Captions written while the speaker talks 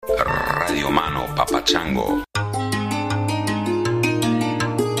Chango.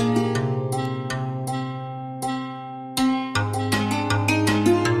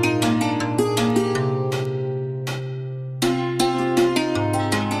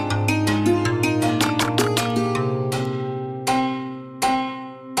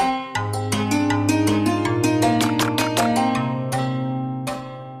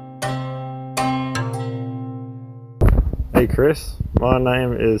 Hey Chris, my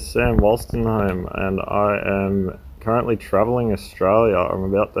name is Sam Wolstenholme and I am currently travelling Australia. I'm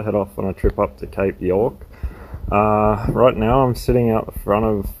about to head off on a trip up to Cape York. Right now I'm sitting out the front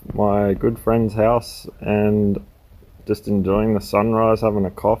of my good friend's house and just enjoying the sunrise, having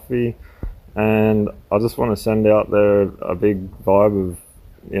a coffee, and I just want to send out there a big vibe of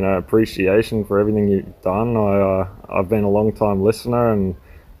appreciation for everything you've done. I've been a long time listener and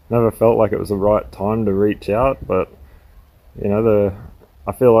never felt like it was the right time to reach out, but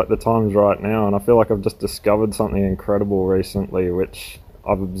I feel like the time's right now, and I feel like I've just discovered something incredible recently, which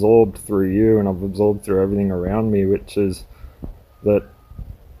I've absorbed through you and I've absorbed through everything around me, which is that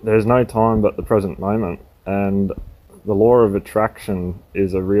there's no time but the present moment, and the law of attraction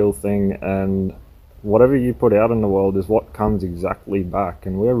is a real thing, and whatever you put out in the world is what comes exactly back,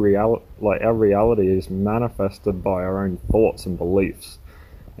 and our reality is manifested by our own thoughts and beliefs.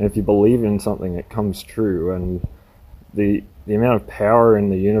 And if you believe in something, it comes true, and the amount of power in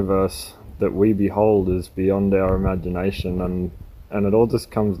the universe that we behold is beyond our imagination, and it all just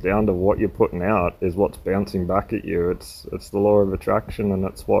comes down to what you're putting out is what's bouncing back at you. It's the law of attraction, and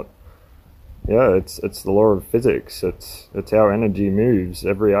it's the law of physics. It's how energy moves.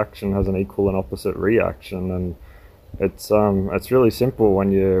 Every action has an equal and opposite reaction, and it's really simple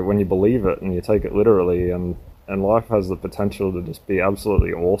when you believe it and you take it literally, and life has the potential to just be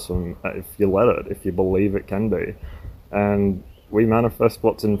absolutely awesome if you let it, if you believe it can be. And we manifest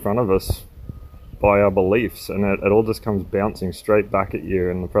what's in front of us by our beliefs, and it all just comes bouncing straight back at you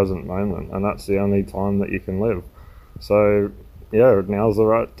in the present moment, and that's the only time that you can live. So yeah, now's the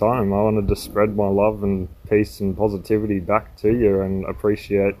right time. I wanted to spread my love and peace and positivity back to you, and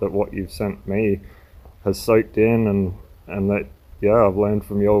appreciate that what you've sent me has soaked in, and that I've learned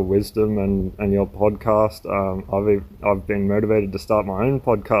from your wisdom and your podcast. I've been motivated to start my own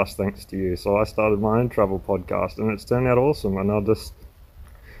podcast thanks to you. So I started my own travel podcast, and it's turned out awesome. And I just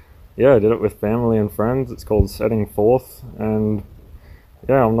did it with family and friends. It's called Setting Forth, and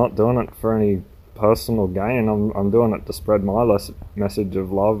I'm not doing it for any personal gain. I'm doing it to spread my message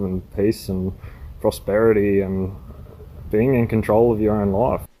of love and peace and prosperity and being in control of your own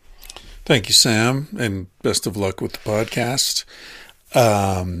life. Thank you, Sam, and best of luck with the podcast.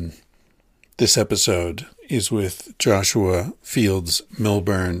 This episode is with Joshua Fields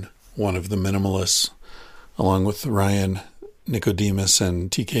Millburn, one of the Minimalists, along with Ryan Nicodemus and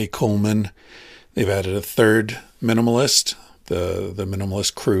TK Coleman. They've added a third Minimalist. The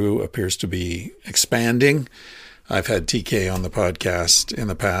Minimalist crew appears to be expanding. I've had TK on the podcast in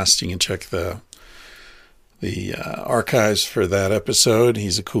the past. You can check the archives for that episode.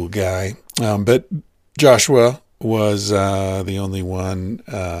 He's a cool guy. But Joshua was the only one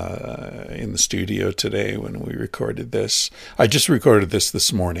in the studio today when we recorded this. I just recorded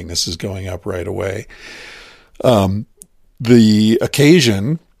this morning. This is going up right away. The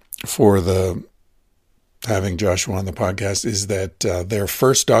occasion for having Joshua on the podcast is that their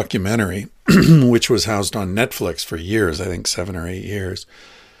first documentary, which was housed on Netflix for years, I think 7 or 8 years,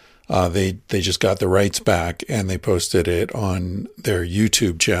 they just got the rights back and they posted it on their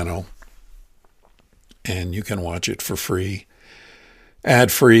YouTube channel, and you can watch it for free,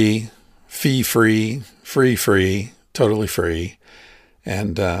 ad-free, fee-free, free, totally free,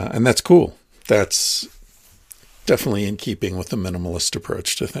 and that's cool. That's definitely in keeping with the minimalist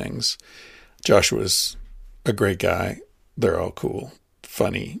approach to things. Joshua's a great guy. They're all cool,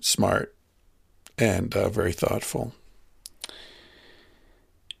 funny, smart, and very thoughtful.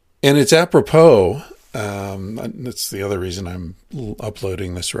 And it's apropos, that's the other reason I'm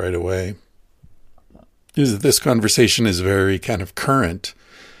uploading this right away, is that this conversation is very kind of current,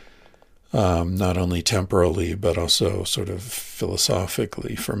 not only temporally, but also sort of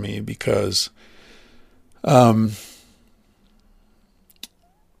philosophically for me, because a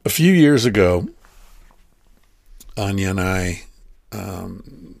few years ago, Anya and I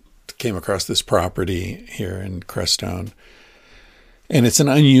came across this property here in Crestone. And it's an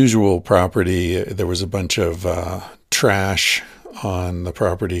unusual property. There was a bunch of trash on the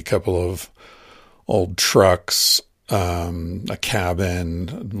property, a couple of old trucks, a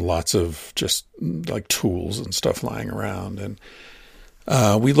cabin, lots of just like tools and stuff lying around. And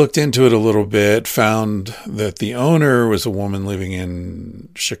We looked into it a little bit, found that the owner was a woman living in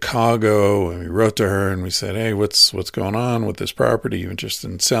Chicago, and we wrote to her and we said, hey, what's going on with this property? You interested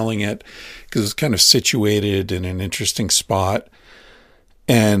in selling it? Because it's kind of situated in an interesting spot.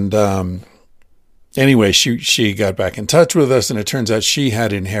 And anyway, she got back in touch with us, and it turns out she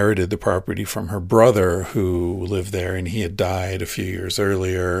had inherited the property from her brother who lived there, and he had died a few years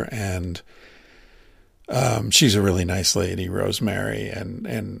earlier. And she's a really nice lady, Rosemary,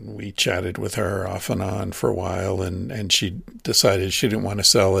 and we chatted with her off and on for a while, and she decided she didn't want to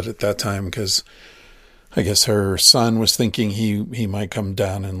sell it at that time because I guess her son was thinking he might come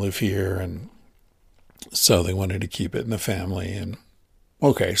down and live here, and so they wanted to keep it in the family. And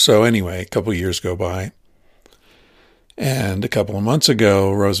okay, so anyway, a couple of years go by, and a couple of months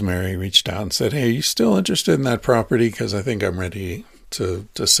ago, Rosemary reached out and said, hey, are you still interested in that property? Because I think I'm ready to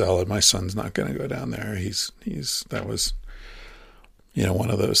sell it. My son's not going to go down there. That was, one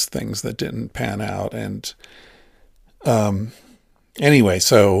of those things that didn't pan out. And anyway,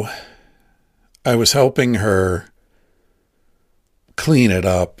 so I was helping her clean it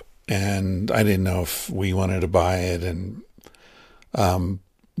up, and I didn't know if we wanted to buy it. And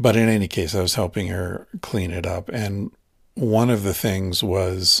but in any case, I was helping her clean it up. And one of the things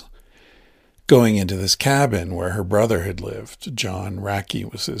was going into this cabin where her brother had lived. John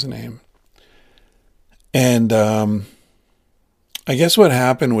Racky was his name. And I guess what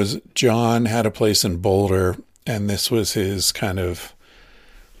happened was John had a place in Boulder, and this was his kind of,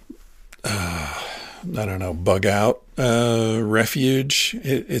 bug out refuge.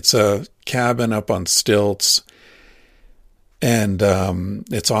 It's a cabin up on stilts, and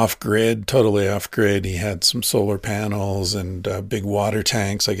it's off-grid, totally off-grid. He had some solar panels and big water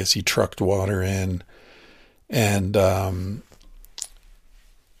tanks. I guess he trucked water in. And I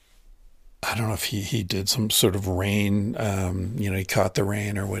don't know if he did some sort of rain, he caught the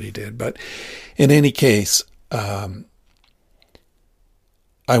rain or what he did. But in any case, I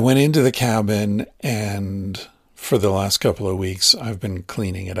went into the cabin, and for the last couple of weeks, I've been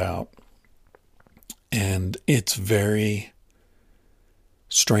cleaning it out. And it's very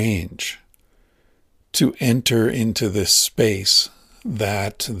strange to enter into this space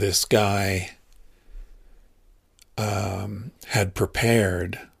that this guy had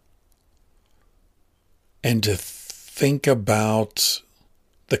prepared, and to think about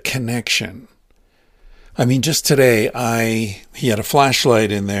the connection. I mean, just today, he had a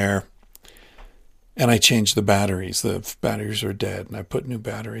flashlight in there, and I changed the batteries. The batteries were dead, and I put new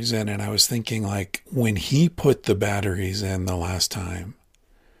batteries in, and I was thinking, like, when he put the batteries in the last time,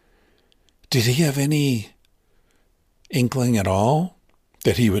 did he have any inkling at all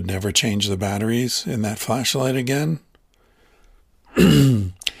that he would never change the batteries in that flashlight again?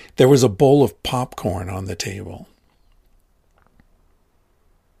 There was a bowl of popcorn on the table,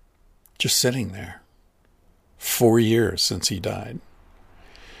 just sitting there. 4 years since he died.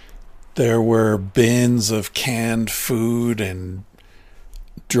 There were bins of canned food and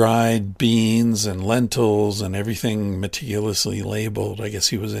dried beans and lentils and everything meticulously labeled. I guess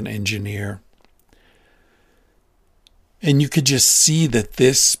he was an engineer. And you could just see that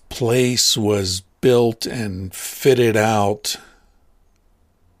this place was built and fitted out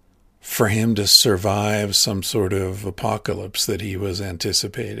for him to survive some sort of apocalypse that he was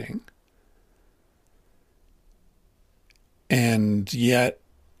anticipating. And yet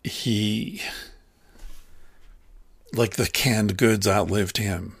like the canned goods outlived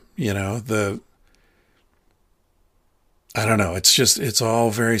him, I don't know. It's all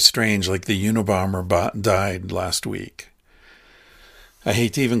very strange. Like the Unabomber died last week. I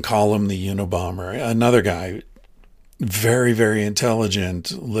hate to even call him the Unabomber. Another guy, very, very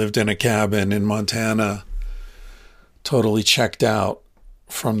intelligent, lived in a cabin in Montana, totally checked out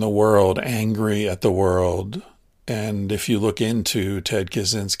from the world, angry at the world. And if you look into Ted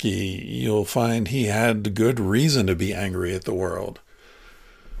Kaczynski, you'll find he had good reason to be angry at the world.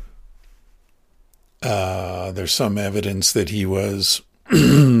 There's some evidence that he was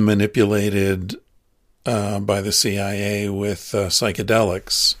manipulated by the CIA with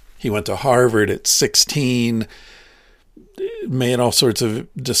psychedelics. He went to Harvard at 16, made all sorts of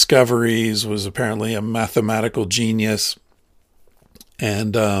discoveries, was apparently a mathematical genius,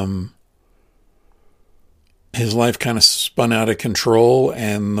 and his life kind of spun out of control,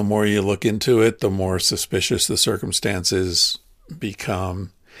 and the more you look into it, the more suspicious the circumstances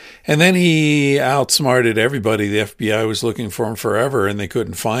become. And then he outsmarted everybody. The FBI was looking for him forever, and they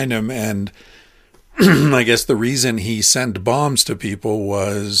couldn't find him. And I guess the reason he sent bombs to people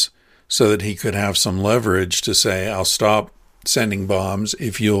was so that he could have some leverage to say, I'll stop sending bombs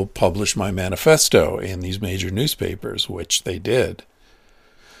if you'll publish my manifesto in these major newspapers, which they did.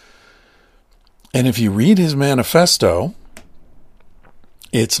 And if you read his manifesto,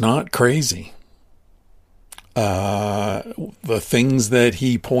 it's not crazy. The things that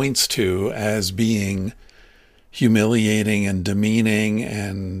he points to as being humiliating and demeaning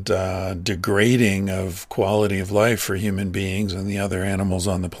and degrading of quality of life for human beings and the other animals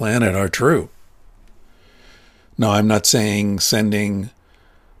on the planet are true. Now, I'm not saying sending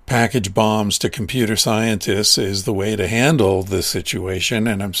package bombs to computer scientists is the way to handle this situation,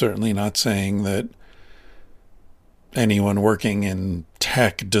 and I'm certainly not saying that anyone working in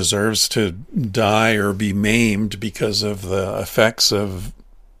tech deserves to die or be maimed because of the effects of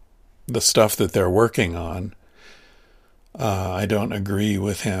the stuff that they're working on. I don't agree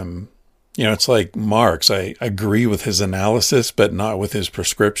with him. You know, it's like Marx. I agree with his analysis, but not with his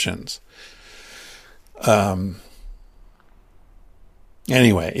prescriptions.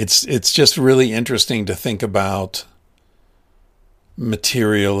 Anyway, it's just really interesting to think about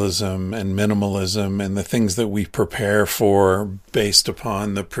materialism and minimalism and the things that we prepare for based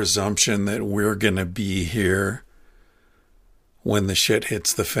upon the presumption that we're going to be here when the shit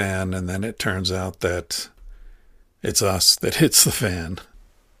hits the fan, and then it turns out that it's us that hits the fan.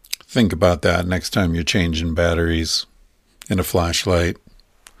 Think about that next time you're changing batteries in a flashlight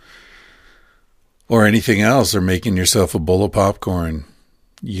or anything else, or making yourself a bowl of popcorn.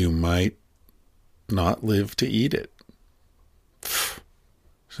 You might not live to eat it.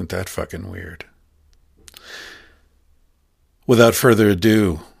 Isn't that fucking weird? Without further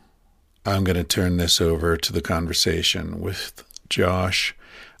ado, I'm going to turn this over to the conversation with Josh.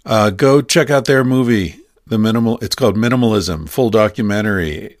 Go check out their movie, It's called Minimalism, full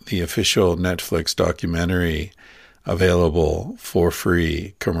documentary, the official Netflix documentary, available for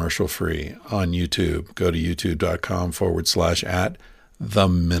free, commercial free on YouTube. Go to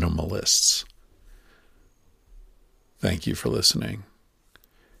youtube.com/@theminimalists. Thank you for listening.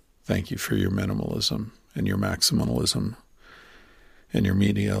 Thank you for your minimalism and your maximalism and your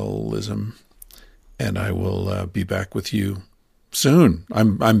medialism. And I will be back with you soon.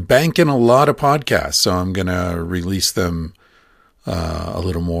 I'm banking a lot of podcasts, so I'm going to release them a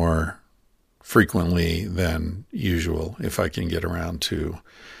little more frequently than usual if I can get around to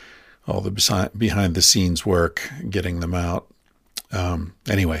all the behind the scenes work, getting them out.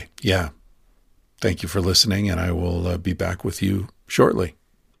 Anyway, yeah. Thank you for listening, and I will be back with you shortly.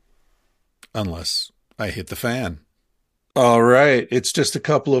 Unless I hit the fan. All right. It's just a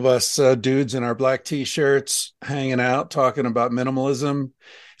couple of us dudes in our black t-shirts hanging out, talking about minimalism.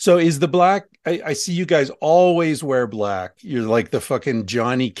 So is the black, I see you guys always wear black. You're like the fucking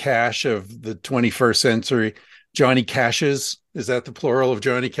Johnny Cash of the 21st century. Johnny Cashes. Is that the plural of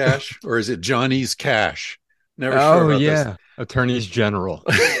Johnny Cash? Or is it Johnny's Cash? Never sure about this. Attorneys General.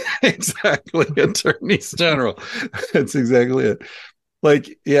 Exactly. Attorneys General. That's exactly it.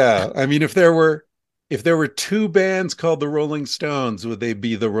 Like, yeah. I mean, if there were two bands called the Rolling Stones, would they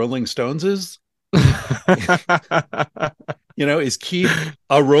be the Rolling Stoneses? You know, is Keith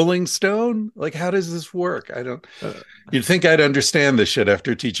a Rolling Stone? Like, how does this work? You'd think I'd understand this shit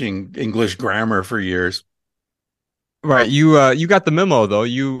after teaching English grammar for years. Right. You got the memo though.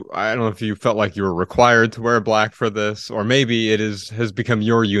 I don't know if you felt like you were required to wear black for this, or maybe has become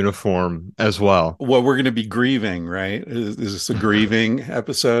your uniform as well. Well, we're going to be grieving, right? Is this a grieving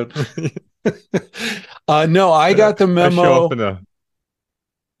episode? No, I got the memo. I show up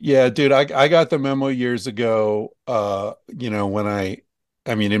Yeah, dude, I got the memo years ago. When I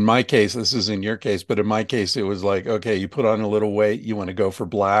mean, in my case, this is in your case, but in my case, it was like, okay, you put on a little weight, you want to go for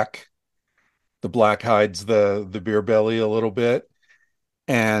black. The black hides the beer belly a little bit.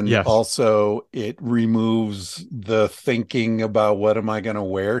 And yes. Also it removes the thinking about what am I going to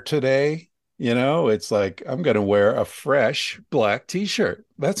wear today? You know, it's like, I'm going to wear a fresh black t-shirt.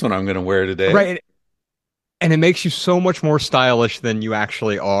 That's what I'm going to wear today. Right. And it makes you so much more stylish than you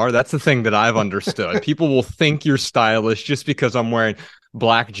actually are. That's the thing that I've understood. People will think you're stylish just because I'm wearing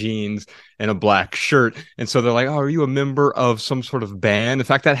black jeans and a black shirt. And so they're like, oh, are you a member of some sort of band? In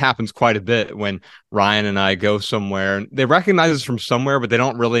fact, that happens quite a bit when Ryan and I go somewhere. And they recognize us from somewhere, but they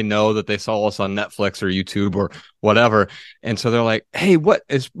don't really know that they saw us on Netflix or YouTube or whatever. And so they're like, hey, we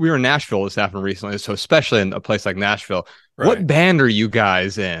were in Nashville. This happened recently. So especially in a place like Nashville, right. What band are you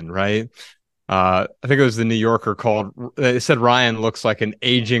guys in, right? I think it was the New Yorker they said Ryan looks like an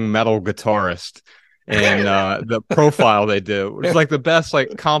aging metal guitarist. And the profile they do, it's like the best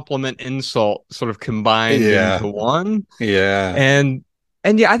like compliment insult sort of combined into one. Yeah. And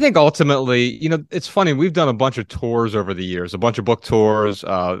yeah, I think ultimately, it's funny. We've done a bunch of tours over the years, a bunch of book tours,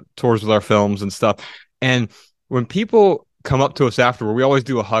 tours with our films and stuff. And when people come up to us afterward, we always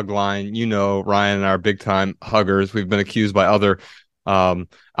do a hug line. Ryan and I are big time huggers. We've been accused by other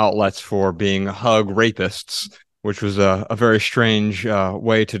outlets for being hug rapists, which was a very strange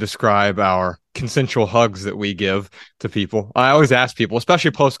way to describe our consensual hugs that we give to people. I always ask people,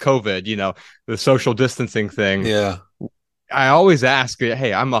 especially post-COVID, the social distancing thing. Yeah. I always ask,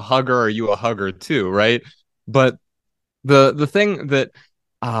 hey, I'm a hugger. Are you a hugger too? Right. But the thing that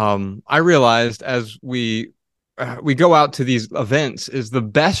I realized as we go out to these events is the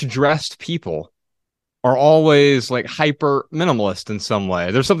best dressed people are always like hyper minimalist in some way.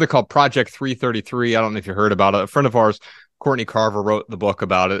 There's something called Project 333. I don't know if you heard about it. A friend of ours, Courtney Carver, wrote the book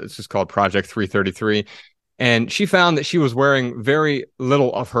about it. It's just called Project 333. And she found that she was wearing very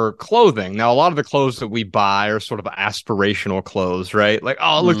little of her clothing. Now, a lot of the clothes that we buy are sort of aspirational clothes, right? Like,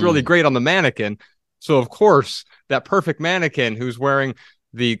 oh, it looked really great on the mannequin. So, of course, that perfect mannequin who's wearing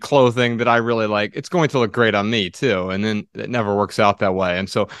the clothing that I really like, it's going to look great on me too. And then it never works out that way. And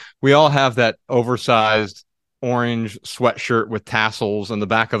so we all have that oversized orange sweatshirt with tassels in the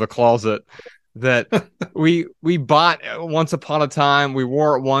back of the closet that we bought once upon a time. We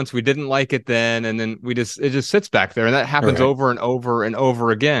wore it once, we didn't like it then, and then it just sits back there. And that happens over and over and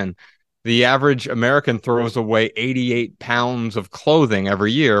over again. The average American throws away 88 pounds of clothing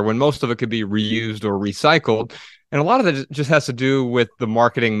every year when most of it could be reused or recycled. And a lot of it just has to do with the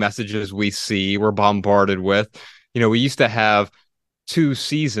marketing messages we're bombarded with. We used to have two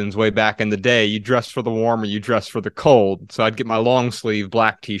seasons way back in the day. You dress for the warm or you dress for the cold. So I'd get my long sleeve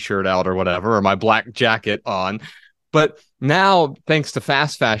black t-shirt out or whatever, or my black jacket on. But now, thanks to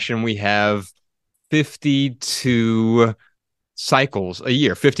fast fashion, we have 52 cycles a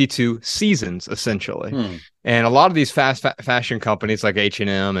year, 52 seasons, essentially. And a lot of these fast fashion companies like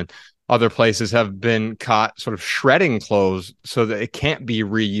H&M and other places have been caught sort of shredding clothes so that it can't be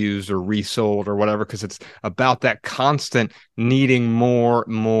reused or resold or whatever, because it's about that constant needing more.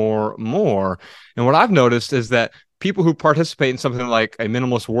 And what I've noticed is that people who participate in something like a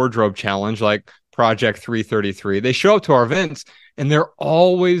minimalist wardrobe challenge, like Project 333, they show up to our events and they're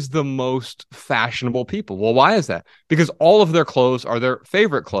always the most fashionable people. Well, why is that? Because all of their clothes are their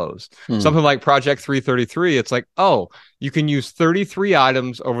favorite clothes. Something like Project 333, it's like, oh, you can use 33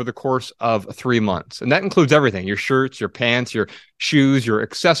 items over the course of 3 months. And that includes everything: your shirts, your pants, your shoes, your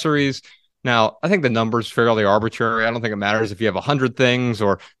accessories. Now, I think the number's fairly arbitrary. I don't think it matters if you have 100 things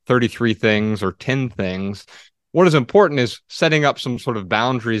or 33 things or 10 things. What is important is setting up some sort of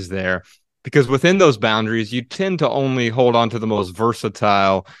boundaries there, because within those boundaries, you tend to only hold on to the most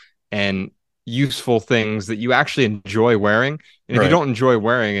versatile and useful things that you actually enjoy wearing. And if you don't enjoy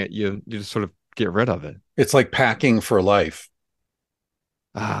wearing it, you just sort of get rid of it. It's like packing for life.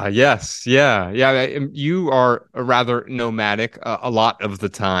 Yes. Yeah. You are rather nomadic a lot of the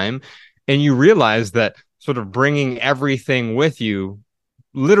time. And you realize that sort of bringing everything with you,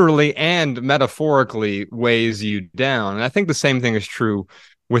 literally and metaphorically, weighs you down. And I think the same thing is true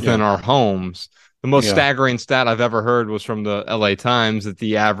within our homes. The most staggering stat I've ever heard was from the LA Times that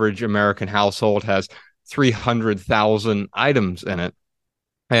the average American household has 300,000 items in it.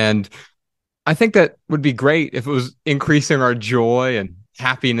 And I think that would be great if it was increasing our joy and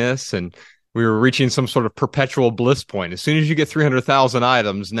happiness and we were reaching some sort of perpetual bliss point. As soon as you get 300,000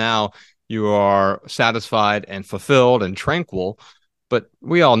 items, now you are satisfied and fulfilled and tranquil. But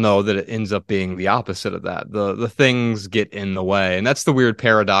we all know that it ends up being the opposite of that. The things get in the way. And that's the weird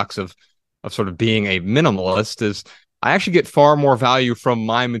paradox of sort of being a minimalist, is I actually get far more value from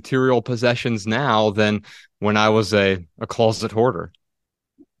my material possessions now than when I was a closet hoarder.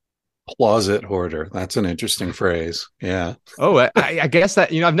 Closet hoarder. That's an interesting phrase. Yeah. Oh, I guess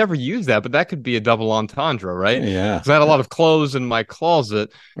that, I've never used that, but that could be a double entendre, right? Yeah. Because I had a lot of clothes in my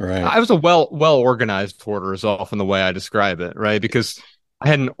closet. Right. I was a well organized hoarder is often the way I describe it, right? Because I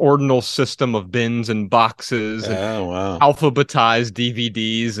had an ordinal system of bins and boxes and alphabetized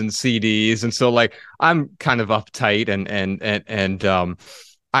DVDs and CDs. And so like I'm kind of uptight and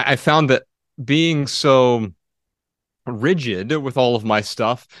I found that being so rigid with all of my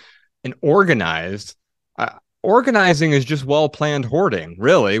stuff and organized, organizing is just well-planned hoarding,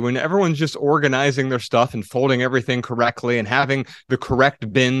 really. When everyone's just organizing their stuff and folding everything correctly and having the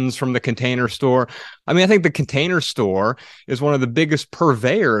correct bins from the Container Store. I mean, I think the Container Store is one of the biggest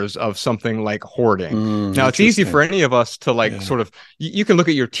purveyors of something like hoarding. Now, it's easy for any of us to sort of, you can look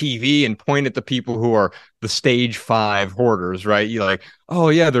at your TV and point at the people who are the stage 5 hoarders, right? You're like, oh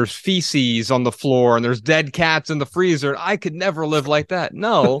yeah, there's feces on the floor and there's dead cats in the freezer. I could never live like that.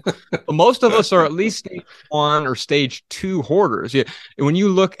 No, but most of us are at least stage 1 or stage 2 hoarders. Yeah. When you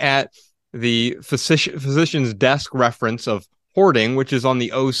look at the physician's desk reference of hoarding, which is on the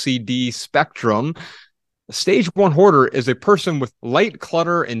OCD spectrum, stage 1 hoarder is a person with light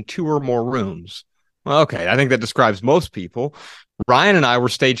clutter in 2 or more rooms. Well, okay, I think that describes most people. Ryan and I were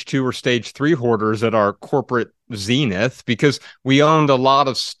stage 2 or stage 3 hoarders at our corporate zenith because we owned a lot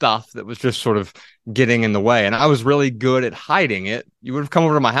of stuff that was just sort of getting in the way. And I was really good at hiding it. You would have come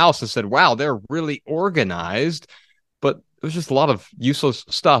over to my house and said, wow, they're really organized. But it was just a lot of useless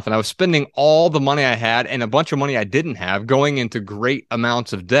stuff. And I was spending all the money I had and a bunch of money I didn't have going into great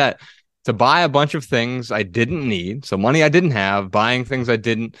amounts of debt to buy a bunch of things I didn't need. So money I didn't have, buying things I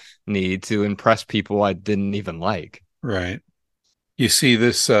didn't need to impress people I didn't even like. Right. You see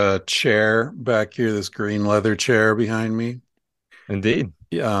this chair back here, this green leather chair behind me? Indeed.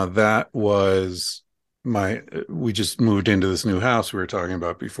 Yeah, that was we just moved into this new house we were talking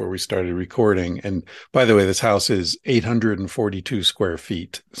about before we started recording. And by the way, this house is 842 square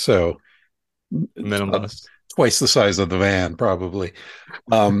feet. So it's about Minimalist. twice the size of the van, probably.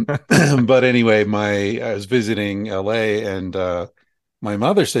 But anyway, I was visiting LA and my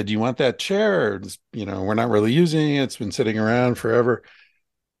mother said, "Do you want that chair? We're not really using it. It's been sitting around forever."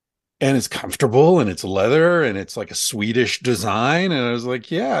 And it's comfortable and it's leather and it's like a Swedish design. And I was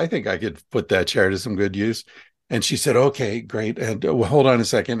like, yeah, I think I could put that chair to some good use. And she said, okay, great. And well, hold on a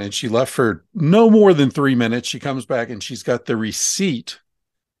second. And she left for no more than 3 minutes. She comes back and she's got the receipt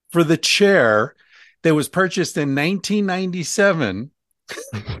for the chair that was purchased in 1997.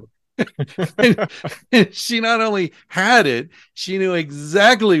 And she not only had it, she knew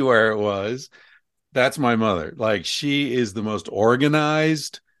exactly where it was. That's my mother. Like, she is the most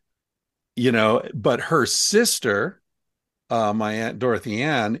organized, but her sister, my Aunt Dorothy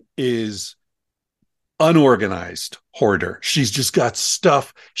Ann, is unorganized hoarder. She's just got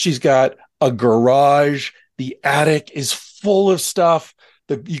stuff. She's got a garage. The attic is full of stuff.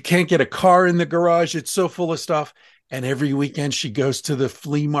 You can't get a car in the garage. It's so full of stuff. And every weekend she goes to the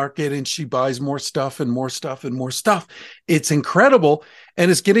flea market and she buys more stuff and more stuff and more stuff. It's incredible.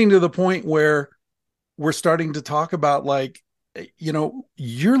 And it's getting to the point where we're starting to talk about, like,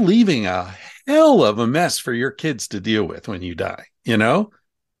 you're leaving a hell of a mess for your kids to deal with when you die,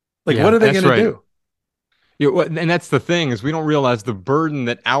 like, Yeah, what are they that's going to right. do? And that's the thing, is we don't realize the burden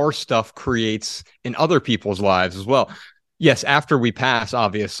that our stuff creates in other people's lives as well. Yes, after we pass,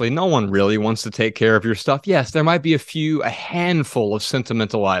 obviously, no one really wants to take care of your stuff. Yes, there might be a handful of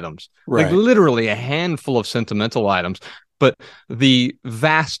sentimental items, like Right. literally a handful of sentimental items. But the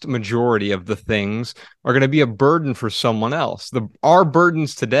vast majority of the things are going to be a burden for someone else. Our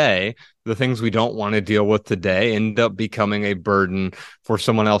burdens today, the things we don't want to deal with today, end up becoming a burden for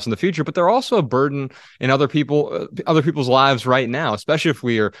someone else in the future. But they're also a burden in other people's lives right now, especially if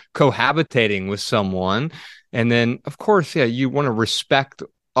we are cohabitating with someone. And then, of course, yeah, you want to respect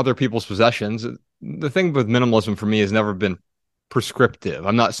other people's possessions. The thing with minimalism for me has never been prescriptive.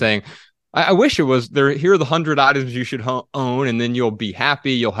 I'm not saying, I wish it was there. Here are the 100 items you should own, and then you'll be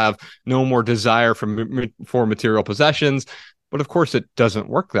happy. You'll have no more desire for material possessions. But of course, it doesn't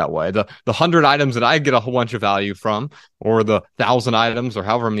work that way. The 100 items that I get a whole bunch of value from, or the 1,000 items, or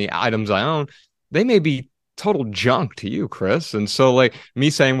however many items I own, they may be total junk to you, Chris. And so, like, me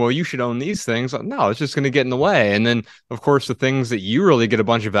saying, well, you should own these things, no, it's just going to get in the way. And then, of course, the things that you really get a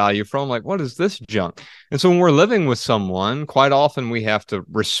bunch of value from, like, what is this junk? And so when we're living with someone, quite often we have to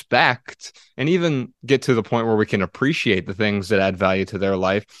respect and even get to the point where we can appreciate the things that add value to their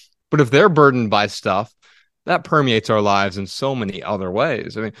life. But if they're burdened by stuff, that permeates our lives in so many other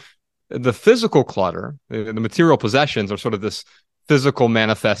ways. I mean, the physical clutter, the material possessions, are sort of this physical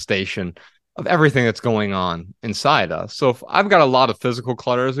manifestation of everything that's going on inside us. So if I've got a lot of physical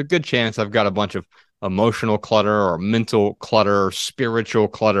clutter, there's a good chance I've got a bunch of emotional clutter or mental clutter or spiritual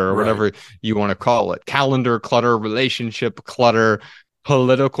clutter or Right. whatever you want to call it. Calendar clutter, relationship clutter,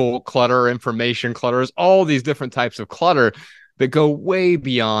 political clutter, information clutters, all these different types of clutter that go way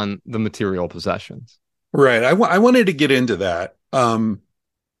beyond the material possessions. Right. I wanted to get into that.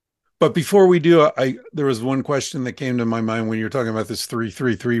 But before we do, there was one question that came to my mind when you're talking about this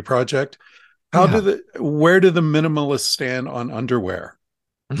 333 project. Yeah. Where do the minimalists stand on underwear?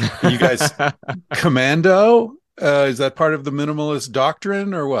 Are you guys commando? Is that part of the minimalist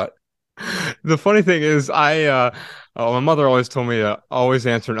doctrine or what? The funny thing is, my mother always told me to always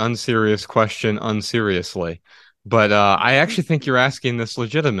answer an unserious question unseriously. But I actually think you're asking this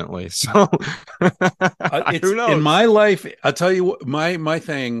legitimately. So It's who in knows? my life. I'll tell you what, my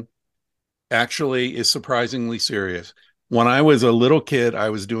thing actually is surprisingly serious. When I was a little kid,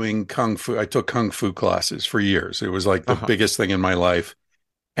 I was doing kung fu. I took kung fu classes for years. It was like the Uh-huh. biggest thing in my life.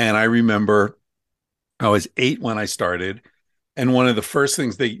 And I remember I was 8 when I started. And one of the first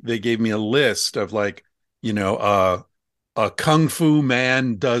things they gave me a list of, like, a kung fu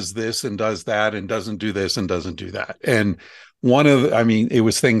man does this and does that and doesn't do this and doesn't do that. And I mean, it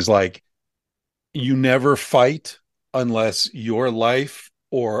was things like you never fight unless your life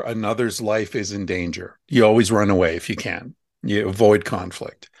or another's life is in danger. You always run away if you can. You avoid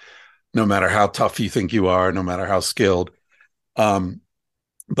conflict, no matter how tough you think you are, no matter how skilled. Um,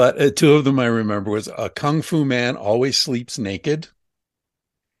 but two of them I remember was a kung fu man always sleeps naked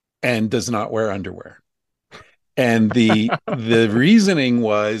and does not wear underwear. And the reasoning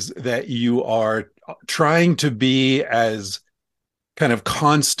was that you are trying to be as kind of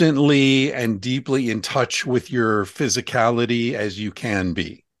constantly and deeply in touch with your physicality as you can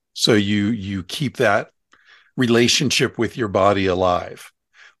be. So you keep that relationship with your body alive.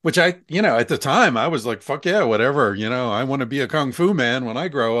 Which at the time I was like, fuck yeah, whatever. I want to be a kung fu man when I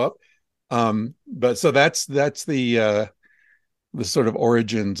grow up. But so that's the sort of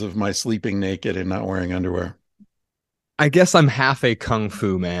origins of my sleeping naked and not wearing underwear. I guess I'm half a kung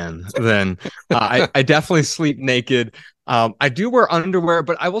fu man then. I definitely sleep naked. I do wear underwear,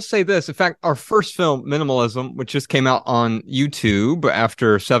 but I will say this. In fact, our first film, Minimalism, which just came out on YouTube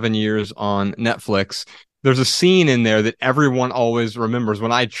after 7 years on Netflix, there's a scene in there that everyone always remembers.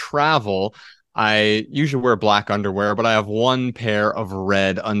 When I travel, I usually wear black underwear, but I have one pair of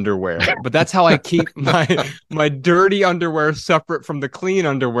red underwear. But that's how I keep my dirty underwear separate from the clean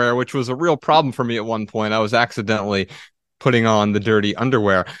underwear, which was a real problem for me at one point. I was accidentally putting on the dirty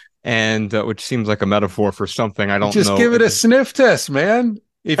underwear, and which seems like a metaphor for something I don't Just know. give it a sniff test, man.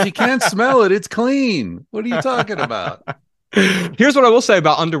 If you can't smell it, it's clean. What are you talking about? Here's what I will say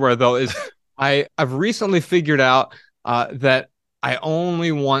about underwear, though, is I've recently figured out that I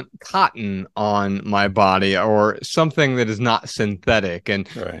only want cotton on my body or something that is not synthetic. And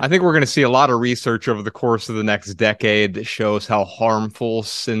Right. I think we're going to see a lot of research over the course of the next decade that shows how harmful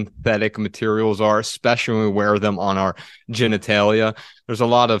synthetic materials are, especially when we wear them on our genitalia. There's a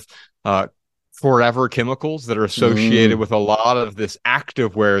lot of forever chemicals that are associated with a lot of this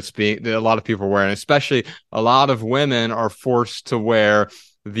active wear that a lot of people are wearing, especially a lot of women are forced to wear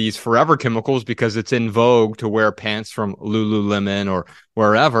these forever chemicals because it's in vogue to wear pants from Lululemon or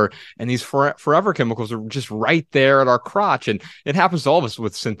wherever. And these forever chemicals are just right there at our crotch. And it happens to all of us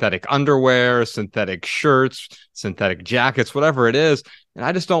with synthetic underwear, synthetic shirts, synthetic jackets, whatever it is. And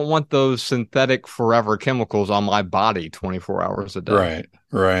I just don't want those synthetic forever chemicals on my body 24 hours a day.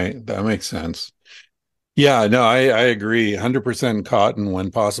 Right. That makes sense. Yeah, no, I agree. 100% cotton when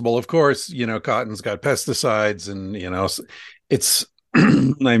possible. Of course, cotton's got pesticides and, it's,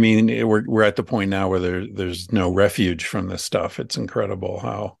 I mean, we're at the point now where there's no refuge from this stuff. It's incredible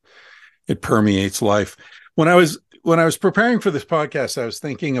how it permeates life. When I was preparing for this podcast, I was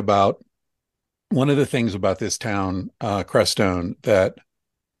thinking about one of the things about this town, Crestone, that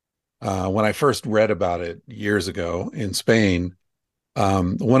when I first read about it years ago in Spain,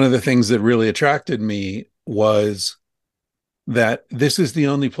 one of the things that really attracted me was that this is the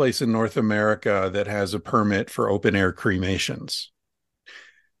only place in North America that has a permit for open air cremations.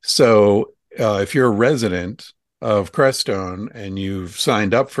 So if you're a resident of Crestone and you've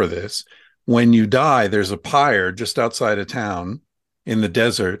signed up for this, when you die, there's a pyre just outside of town in the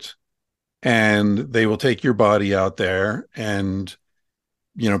desert, and they will take your body out there, and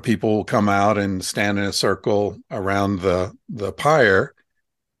people will come out and stand in a circle around the pyre,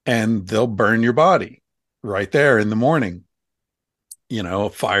 and they'll burn your body right there in the morning.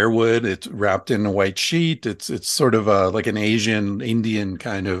 Firewood, it's wrapped in a white sheet. It's sort of like an Asian Indian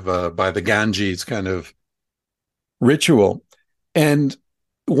kind of by the Ganges kind of ritual. And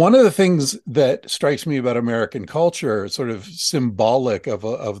one of the things that strikes me about American culture, sort of symbolic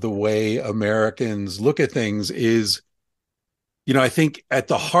of the way Americans look at things, is, I think at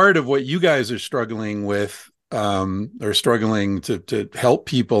the heart of what you guys are struggling with, or struggling to help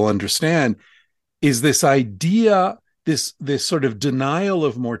people understand, is this idea, this sort of denial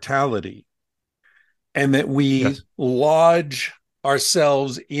of mortality, and that we lodge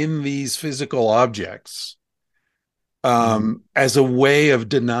ourselves in these physical objects as a way of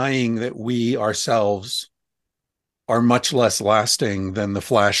denying that we ourselves are much less lasting than the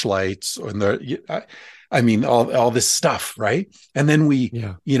flashlights or all this stuff, right? And then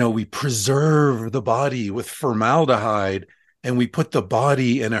we preserve the body with formaldehyde, and we put the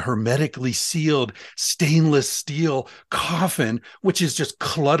body in a hermetically sealed stainless steel coffin, which is just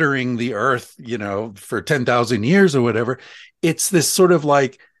cluttering the earth, for 10,000 years or whatever. It's this sort of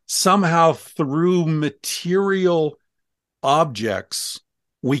like somehow through material objects,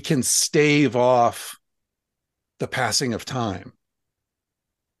 we can stave off the passing of time.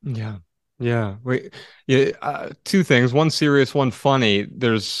 Yeah. Yeah. Two things, one serious, one funny.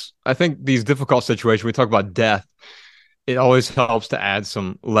 I think these difficult situations, we talk about death, it always helps to add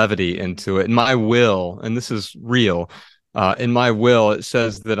some levity into it. And my will, and this is real, In my will, it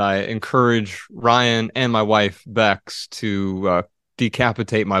says that I encourage Ryan and my wife, Bex, to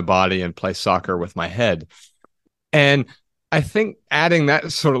decapitate my body and play soccer with my head. And I think adding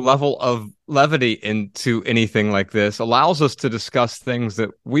that sort of level of levity into anything like this allows us to discuss things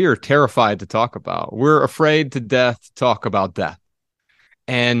that we are terrified to talk about. We're afraid to death to talk about death.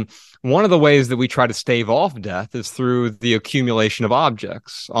 And one of the ways that we try to stave off death is through the accumulation of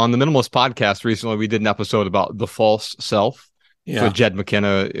objects. On the Minimalist podcast recently, we did an episode about the false self. Yeah. What Jed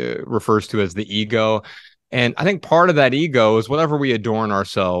McKenna refers to as the ego. And I think part of that ego is whatever we adorn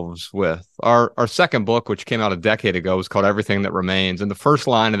ourselves with. Our second book, which came out a decade ago, was called Everything That Remains. And the first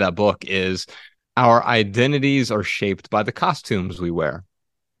line of that book is, our identities are shaped by the costumes we wear.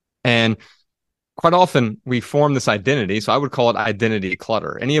 And quite often we form this identity. So I would call it identity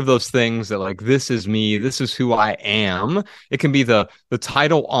clutter. Any of those things that, like, this is me, this is who I am. It can be the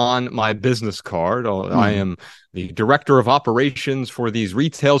title on my business card. I am the director of operations for these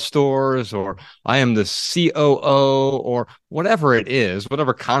retail stores, or I am the COO, or whatever it is,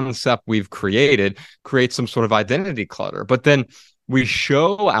 whatever concept we've created creates some sort of identity clutter. But then we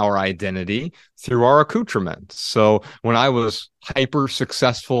show our identity through our accoutrements. So when I was hyper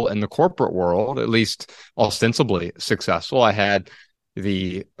successful in the corporate world, at least ostensibly successful, I had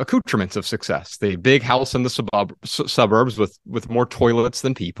the accoutrements of success, the big house in the suburbs with more toilets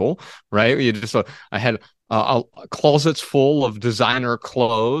than people, right? I had closets full of designer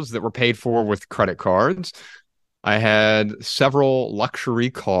clothes that were paid for with credit cards. I had several luxury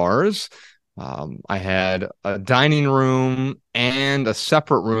cars. I had a dining room and a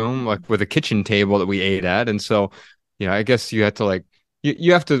separate room, like with a kitchen table that we ate at. And so, I guess you had to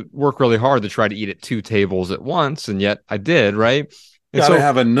you have to work really hard to try to eat at two tables at once. And yet I did, right? And gotta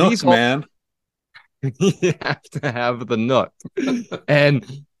have a nook, man. You have to have the nook.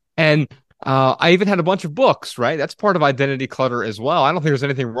 and I even had a bunch of books, right? That's part of identity clutter as well. I don't think there's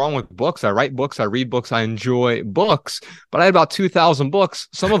anything wrong with books. I write books, I read books, I enjoy books, but I had about 2,000 books,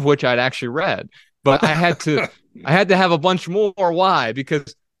 some of which I'd actually read. But I had to have a bunch more. Why?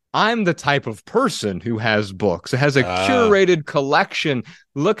 Because I'm the type of person who has books. It has a curated collection.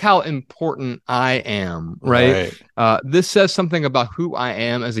 Look how important I am, right? This says something about who I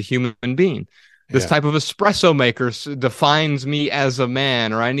am as a human being. This type of espresso maker defines me as a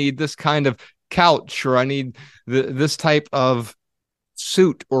man, or I need this kind of couch, or I need this type of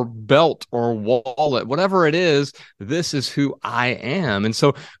suit or belt or wallet, whatever it is, this is who I am. And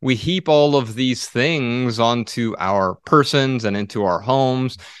so we heap all of these things onto our persons and into our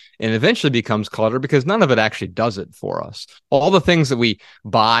homes, and eventually becomes clutter because none of it actually does it for us. All the things that we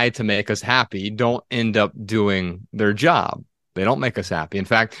buy to make us happy don't end up doing their job. They don't make us happy. In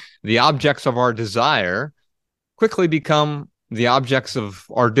fact, the objects of our desire quickly become the objects of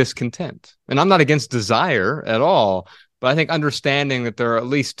our discontent. And I'm not against desire at all, but I think understanding that there are at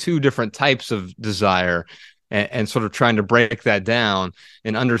least two different types of desire, and sort of trying to break that down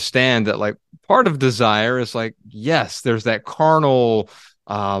and understand that, like, part of desire is like, yes, there's that carnal,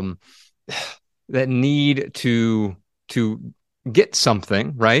 that need to get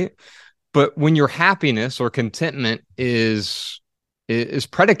something, right? But when your happiness or contentment is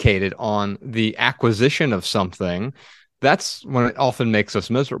predicated on the acquisition of something, that's when it often makes us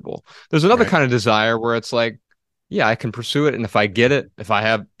miserable. There's another kind of desire where it's like, yeah, I can pursue it. And if I get it, if I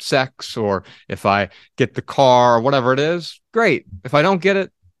have sex, or if I get the car, or whatever it is, great. If I don't get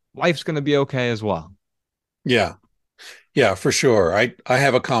it, life's going to be okay as well. Yeah. Yeah, for sure. I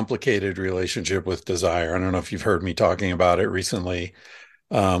have a complicated relationship with desire. I don't know if you've heard me talking about it recently.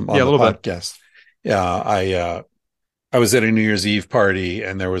 On the podcast. Bit. Yeah, I was at a New Year's Eve party,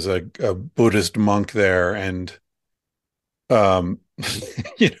 and there was a Buddhist monk there, and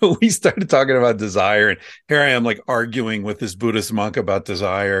we started talking about desire, and here I am, like, arguing with this Buddhist monk about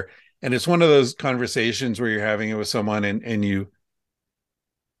desire. And it's one of those conversations where you're having it with someone, and you,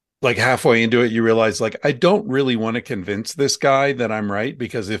 like, halfway into it, you realize, like, I don't really want to convince this guy that I'm right,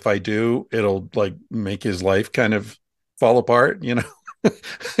 because if I do, it'll, like, make his life kind of fall apart,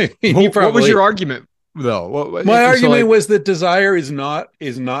 What was your argument, though? My argument was that desire is not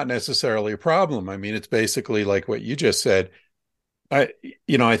necessarily a problem. I mean, it's basically like what you just said. I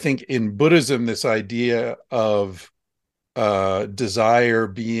think in Buddhism, this idea of desire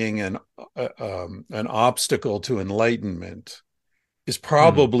being an obstacle to enlightenment is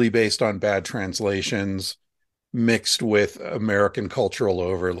probably based on bad translations mixed with American cultural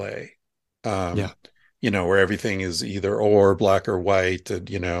overlay. Where everything is either or, black or white,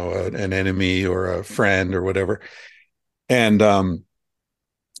 an enemy or a friend or whatever. And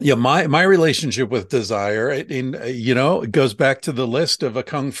my relationship with desire, it goes back to the list of a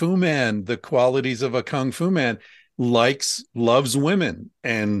kung fu man, the qualities of a kung fu man. loves women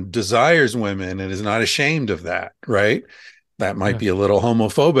and desires women and is not ashamed of that, right? That might Yeah. be a little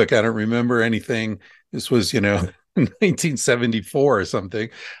homophobic. I don't remember anything. This was, 1974 or something.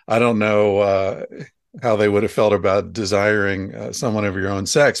 I don't know how they would have felt about desiring someone of your own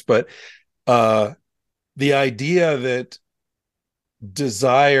sex, but uh, the idea that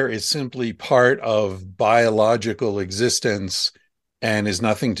desire is simply part of biological existence and is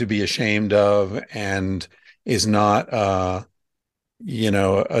nothing to be ashamed of and is not a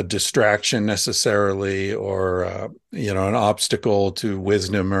distraction necessarily, or an obstacle to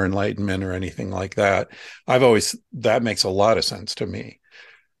wisdom or enlightenment or anything like that. That makes a lot of sense to me.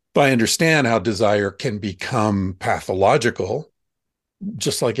 But I understand how desire can become pathological,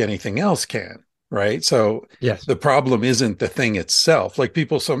 just like anything else can, right? So Yes. the problem isn't the thing itself. Like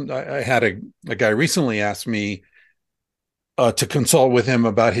I had a guy recently ask me to consult with him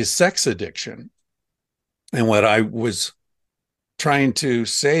about his sex addiction. And what I was trying to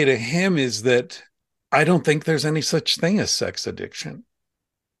say to him is that I don't think there's any such thing as sex addiction.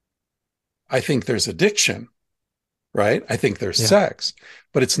 I think there's addiction, right? I think there's Yeah. sex,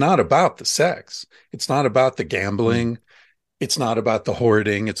 but it's not about the sex. It's not about the Mm. gambling. It's not about the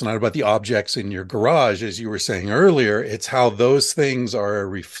hoarding. It's not about the objects in your garage, as you were saying earlier. It's how those things are a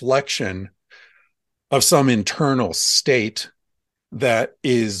reflection of some internal state that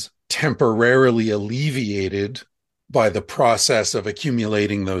is temporarily alleviated by the process of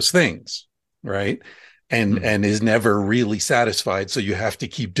accumulating those things, right? Mm. And is never really satisfied. So you have to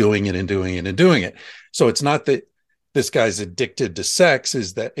keep doing it and doing it and doing it. So it's not that this guy's addicted to sex,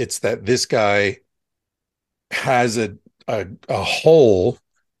 it's that this guy has a hole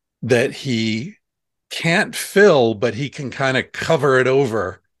that he can't fill, but he can kind of cover it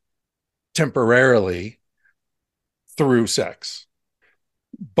over temporarily through sex.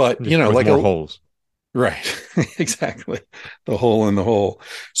 But Just with like more holes. right, exactly, the hole in the hole.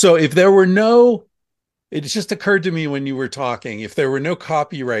 So if there were no, it just occurred to me when you were talking, if there were no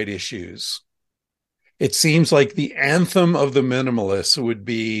copyright issues, it seems like the anthem of the minimalists would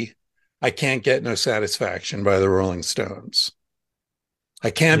be, "I Can't Get No Satisfaction" by the Rolling Stones.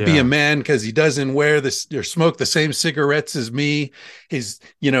 I can't be a Yeah. man because he doesn't wear this or smoke the same cigarettes as me. His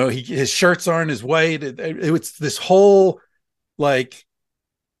shirts aren't as white. It's this whole like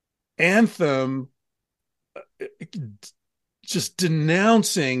anthem, just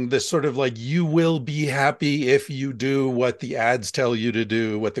denouncing this sort of like, you will be happy if you do what the ads tell you to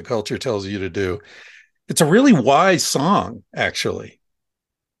do, what the culture tells you to do. It's a really wise song, actually.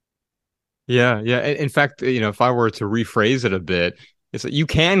 Yeah, yeah. In fact, if I were to rephrase it a bit, it's that you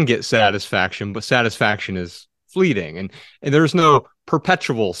can get satisfaction, but satisfaction is fleeting, and there's no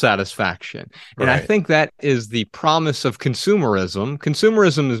perpetual satisfaction. And I Right. think that is the promise of consumerism.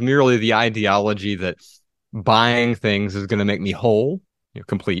 Consumerism is merely the ideology that buying things is going to make me whole,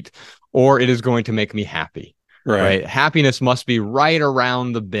 complete, or it is going to make me happy. Right. Right? Happiness must be right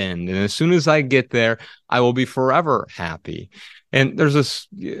around the bend. And as soon as I get there, I will be forever happy. And there's this,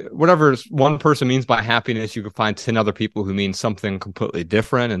 whatever one person means by happiness, you can find 10 other people who mean something completely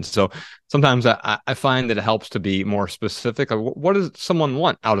different. And so sometimes I find that it helps to be more specific. Like, what does someone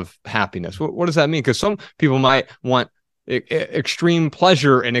want out of happiness? What does that mean? Because some people might want extreme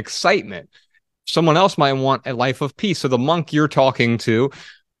pleasure and excitement. Someone else might want a life of peace. So the monk you're talking to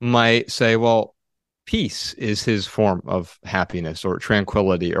might say, well, peace is his form of happiness or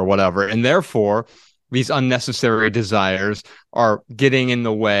tranquility or whatever. And therefore, these unnecessary desires are getting in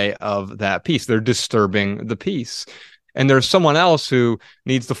the way of that peace. They're disturbing the peace. And there's someone else who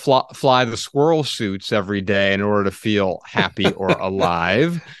needs to fly the squirrel suits every day in order to feel happy or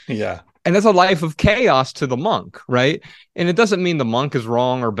alive. Yeah. And that's a life of chaos to the monk, right? And it doesn't mean the monk is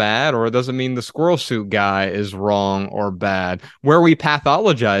wrong or bad, or it doesn't mean the squirrel suit guy is wrong or bad. Where we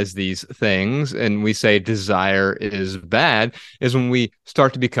pathologize these things and we say desire is bad is when we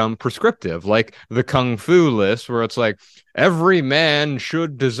start to become prescriptive, like the Kung Fu list, where it's like every man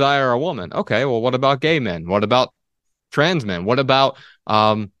should desire a woman. Okay, well, what about gay men? What about trans men? What about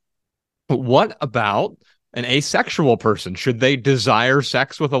an asexual person? Should they desire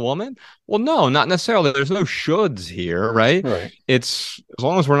sex with a woman? Well, no, not necessarily. There's no shoulds here, right? Right. It's as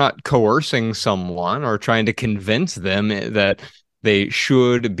long as we're not coercing someone or trying to convince them that they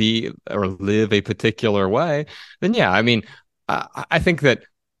should be or live a particular way, then yeah, I mean, I think that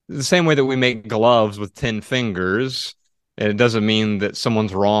the same way that we make gloves with 10 fingers, and it doesn't mean that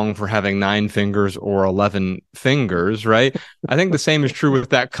someone's wrong for having 9 fingers or 11 fingers, right? I think the same is true with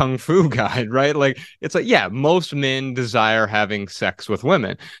that Kung Fu guide, right? Like, it's like, yeah, most men desire having sex with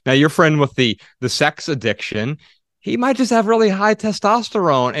women. Now, your friend with the sex addiction, he might just have really high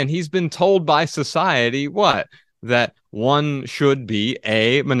testosterone, and he's been told by society what? that one should be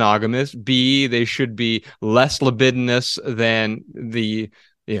A, monogamous, B, they should be less libidinous than the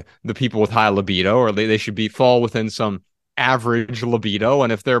people with high libido, or they should be fall within some average libido.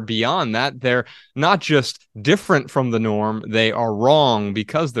 And if they're beyond that, they're not just different from the norm, they are wrong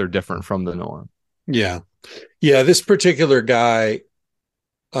because they're different from the norm. Yeah. Yeah. This particular guy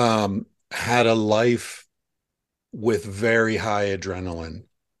had a life with very high adrenaline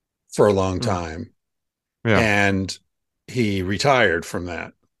for a long time. Yeah. And he retired from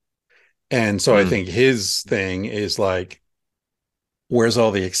that. And so I think his thing is like, where's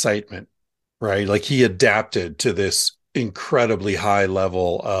all the excitement, right? Like he adapted to this incredibly high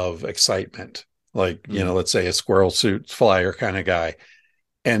level of excitement, like, let's say a squirrel suit flyer kind of guy.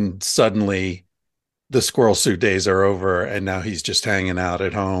 And suddenly the squirrel suit days are over and now he's just hanging out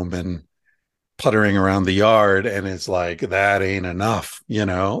at home and puttering around the yard. And it's like, that ain't enough,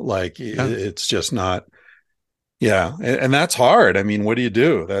 like it's just not. Yeah. And that's hard. I mean, what do you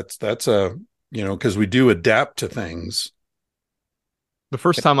do? That's a, because we do adapt to things. The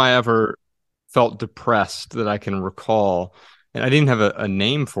first time I ever felt depressed that I can recall, and I didn't have a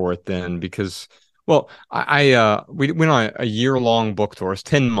name for it then because, well, we went on a year-long book tour. It's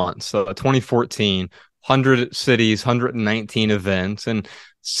 10 months, so 2014, 100 cities, 119 events, and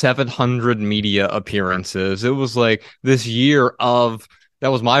 700 media appearances. It was like this year of, that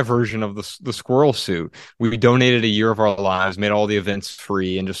was my version of the squirrel suit. We donated a year of our lives, made all the events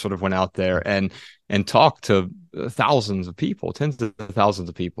free, and just sort of went out there and talked to thousands of people, tens of thousands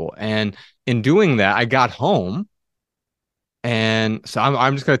of people. And in doing that, I got home. And so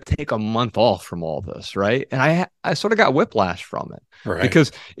I'm just going to take a month off from all this, right? And I sort of got whiplash from it, right?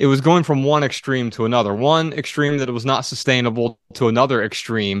 Because it was going from one extreme to another. One extreme that it was not sustainable to another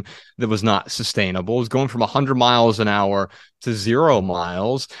extreme that was not sustainable. It was going from 100 miles an hour to 0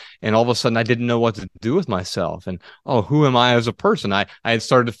 miles. And all of a sudden, I didn't know what to do with myself. And, oh, who am I as a person? I had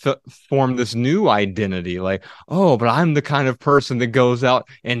started to form this new identity, like, oh, but I'm the kind of person that goes out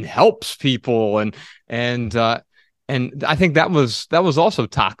and helps people. And I think that was also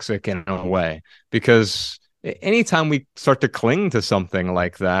toxic in a way, because anytime we start to cling to something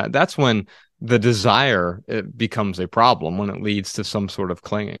like that, that's when the desire, it becomes a problem, when it leads to some sort of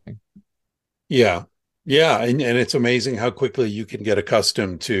clinging. Yeah. Yeah. And it's amazing how quickly you can get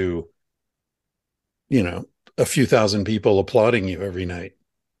accustomed to, a few thousand people applauding you every night.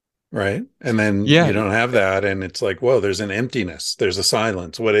 Right. And then you don't have that. And it's like, whoa, there's an emptiness. There's a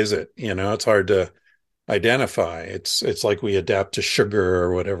silence. What is it? It's hard to identify. It's like we adapt to sugar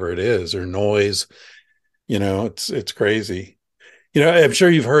or whatever it is, or noise. It's crazy. I'm sure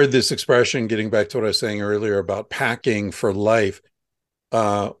you've heard this expression, getting back to what I was saying earlier about packing for life.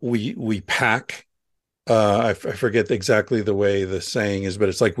 We pack. I forget exactly the way the saying is, but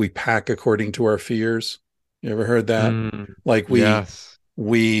it's like we pack according to our fears. You ever heard that? Like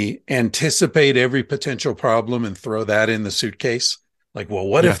we anticipate every potential problem and throw that in the suitcase. Like, well,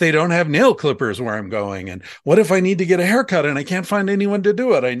 what if they don't have nail clippers where I'm going? And what if I need to get a haircut and I can't find anyone to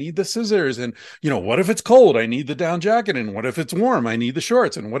do it? I need the scissors. And, what if it's cold? I need the down jacket. And what if it's warm? I need the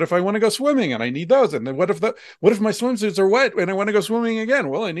shorts. And what if I want to go swimming and I need those? And then what if my swimsuits are wet and I want to go swimming again?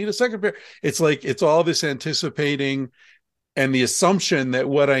 Well, I need a second pair. It's like, it's all this anticipating and the assumption that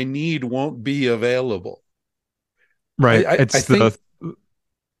what I need won't be available. Right. I think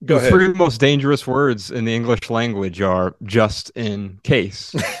the three most dangerous words in the English language are "just in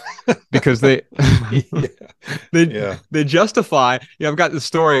case," because they justify. I've got the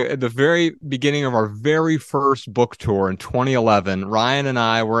story at the very beginning of our very first book tour in 2011. Ryan and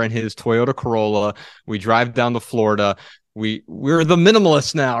I were in his Toyota Corolla. We drive down to Florida. We're the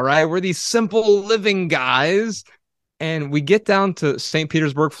minimalists now, right? We're these simple living guys. And we get down to St.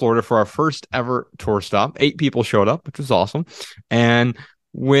 Petersburg, Florida for our first ever tour stop. 8 people showed up, which was awesome. And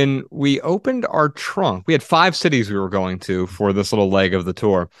when we opened our trunk, we had 5 cities we were going to for this little leg of the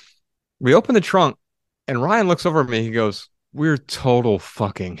tour. We opened the trunk and Ryan looks over at me. He goes, "We're total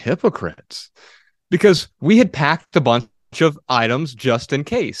fucking hypocrites," because we had packed a bunch of items just in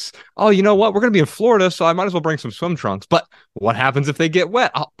case. Oh, you know what? We're going to be in Florida, so I might as well bring some swim trunks. But what happens if they get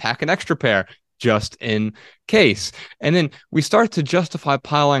wet? I'll pack an extra pair just in case. And then we start to justify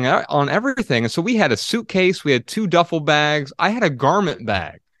piling on everything. And so we had a suitcase, we had 2 duffel bags, I had a garment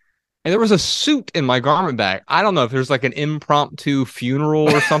bag, and there was a suit in my garment bag. I don't know if there's like an impromptu funeral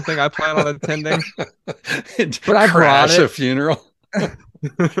or something I plan on attending, but I brought it. A funeral.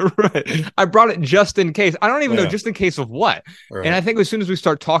 Right. I brought it just in case. I don't even know just in case of what. Right. And I think as soon as we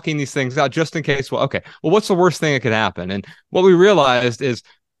start talking these things out, just in case, well, what's the worst thing that could happen? And what we realized is,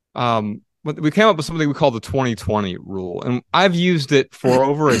 we came up with something we call the 20-20 rule, and I've used it for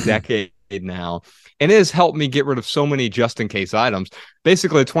over a decade now, and it has helped me get rid of so many just in case items.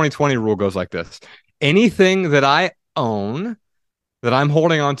 Basically, the 2020 rule goes like this: anything that I own that I'm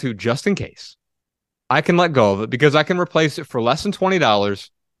holding on to just in case, I can let go of it because I can replace it for less than $20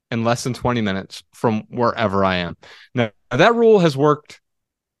 in less than 20 minutes from wherever I am. Now, that rule has worked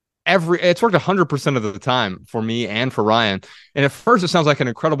it's worked 100% of the time for me and for Ryan. And at first it sounds like an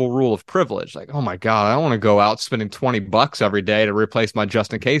incredible rule of privilege. Like, oh my God, I don't want to go out spending $20 every day to replace my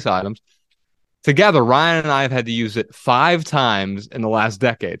just in case items. Together, Ryan and I have had to use it 5 times in the last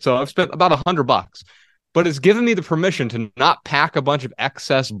decade. So I've spent about $100, but it's given me the permission to not pack a bunch of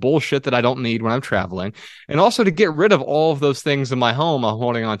excess bullshit that I don't need when I'm traveling. And also to get rid of all of those things in my home I'm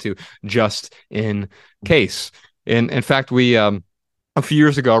holding on to just in case. In fact, we, a few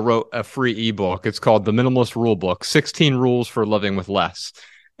years ago, I wrote a free ebook. It's called The Minimalist Rule Book, 16 Rules for Living with Less.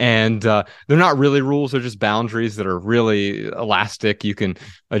 And they're not really rules. They're just boundaries that are really elastic. You can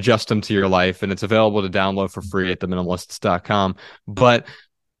adjust them to your life, and it's available to download for free at theminimalists.com. But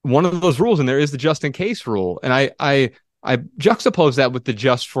one of those rules in there is the just in case rule. And I juxtapose that with the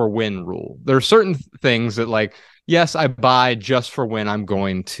just for when rule. There are certain things that, like, yes, I buy just for when I'm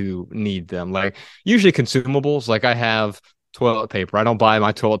going to need them. Like usually consumables, like I have toilet paper. I don't buy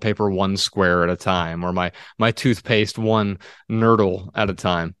my toilet paper one square at a time, or my toothpaste one nurdle at a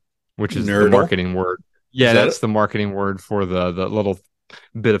time, which is Nurdle? the marketing word. Yeah, that's it? the marketing word for the little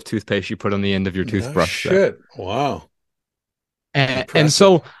bit of toothpaste you put on the end of your toothbrush. No shit. Wow. And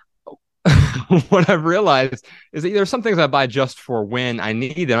so what I've realized is that there's some things I buy just for when I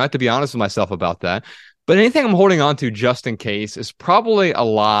need them. I have to be honest with myself about that. But anything I'm holding on to just in case is probably a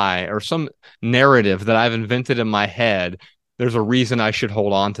lie or some narrative that I've invented in my head. There's a reason I should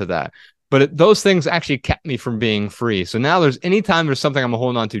hold on to that. But those things actually kept me from being free. So now anytime there's something I'm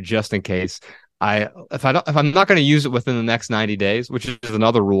holding on to just in case, if I'm not going to use it within the next 90 days, which is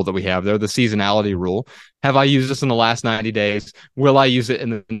another rule that we have there, the seasonality rule. Have I used this in the last 90 days? Will I use it in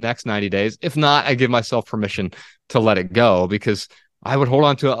the next 90 days? If not, I give myself permission to let it go, because I would hold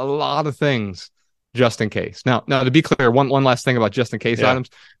on to a lot of things just in case. Now to be clear, one last thing about just in case items.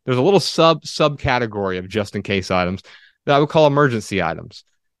 There's a little subcategory of just in case items that I would call emergency items.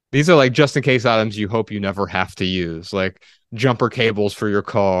 These are like just in case items you hope you never have to use, like jumper cables for your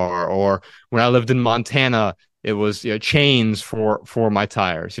car, or when I lived in Montana, it was chains for my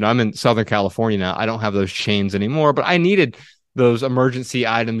tires. I'm in Southern California now. I don't have those chains anymore, but I needed those emergency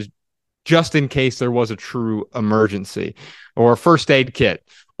items just in case there was a true emergency, or a first aid kit,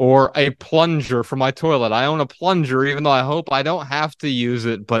 or a plunger for my toilet. I own a plunger, even though I hope I don't have to use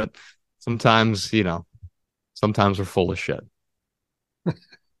it, but sometimes we're full of shit.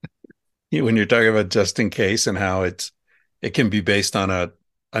 When you're talking about just in case and how it can be based on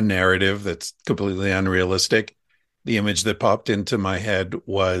a narrative that's completely unrealistic, the image that popped into my head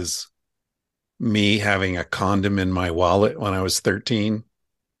was me having a condom in my wallet when I was 13.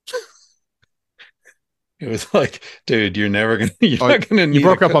 It was like, dude, you're not gonna need. You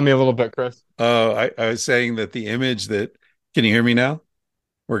broke up on me a little bit, Chris. I was saying that the image that, can you hear me now?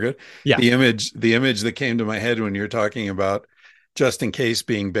 We're good. Yeah. The image that came to my head when you're talking about just in case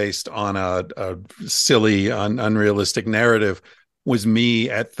being based on a silly, unrealistic narrative was me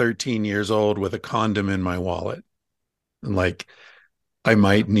at 13 years old with a condom in my wallet. And like, I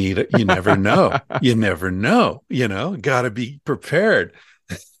might need it. You never know. You never know, got to be prepared.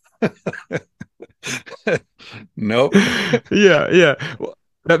 Nope. Yeah. Well,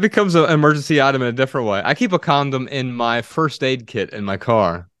 that becomes an emergency item in a different way. I keep a condom in my first aid kit in my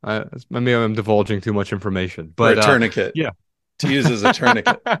car. Maybe I'm divulging too much information, but a tourniquet. Yeah. To use as a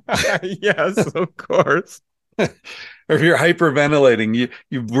tourniquet. Yes, of course. Or if you're hyperventilating,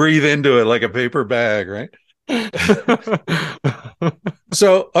 you breathe into it like a paper bag, right?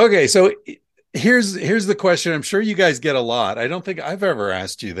 So here's the question I'm sure you guys get a lot. I don't think I've ever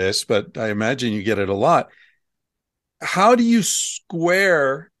asked you this, but I imagine you get it a lot. How do you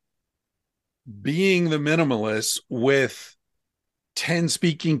square being the minimalist with 10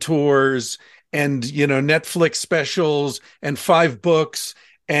 speaking tours and Netflix specials and 5 books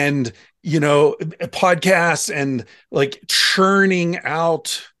and podcasts and like churning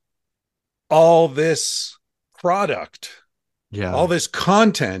out all this product, all this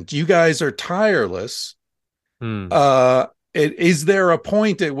content? You guys are tireless. Is there a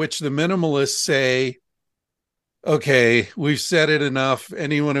point at which the minimalists say, okay, we've said it enough,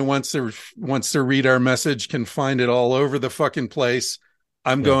 anyone who wants to read our message can find it all over the fucking place,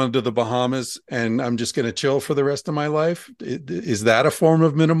 I'm going to the Bahamas and I'm just going to chill for the rest of my life? Is that a form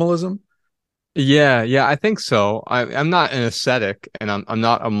of minimalism? Yeah, I think so. I'm not an ascetic and I'm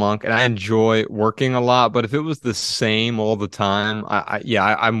not a monk and I enjoy working a lot, but if it was the same all the time,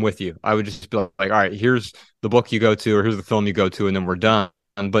 I'm with you. I would just be like, all right, here's the book you go to or here's the film you go to and then we're done.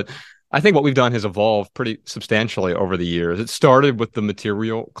 But I think what we've done has evolved pretty substantially over the years. It started with the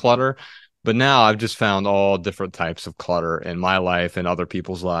material clutter, but now I've just found all different types of clutter in my life and other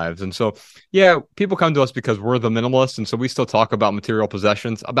people's lives. And so, yeah, people come to us because we're the minimalists. And so we still talk about material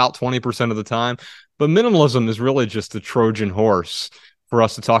possessions about 20% of the time. But minimalism is really just the Trojan horse for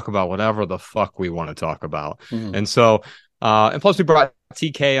us to talk about whatever the fuck we want to talk about. Mm. And so, and plus we brought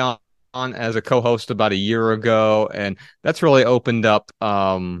TK on as a co-host about a year ago, and that's really opened up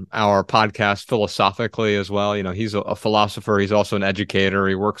our podcast philosophically as well. You know, he's a philosopher, he's also an educator,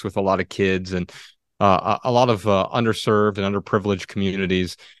 he works with a lot of kids and a lot of underserved and underprivileged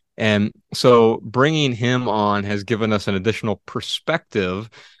communities. And so bringing him on has given us an additional perspective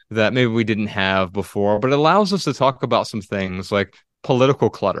that maybe we didn't have before, but it allows us to talk about some things like political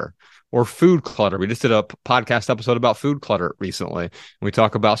clutter or food clutter. We just did a podcast episode about food clutter recently. We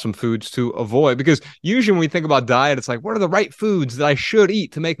talk about some foods to avoid because usually when we think about diet, it's like, what are the right foods that I should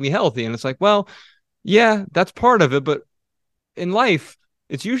eat to make me healthy? And it's like, well, yeah, that's part of it. But in life,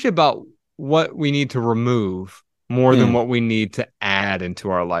 it's usually about what we need to remove more than Mm. what we need to add into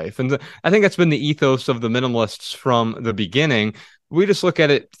our life. And I think that's been the ethos of the minimalists from the beginning. We just look at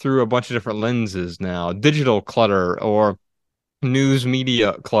it through a bunch of different lenses now, digital clutter or news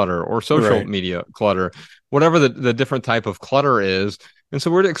media clutter or social Right. media clutter, whatever the different type of clutter is. And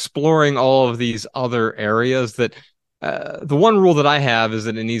so we're exploring all of these other areas that the one rule that I have is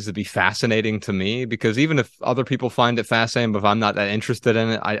that it needs to be fascinating to me because even if other people find it fascinating, but if I'm not that interested in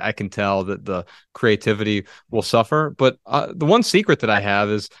it, I can tell that the creativity will suffer. But the one secret that I have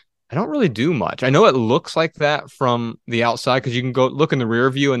is I don't really do much. I know it looks like that from the outside because you can go look in the rear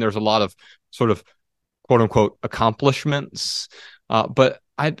view and there's a lot of sort of quote unquote accomplishments. But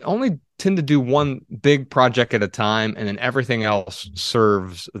I only tend to do one big project at a time, and then everything else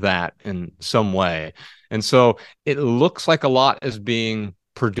serves that in some way. And so it looks like a lot is being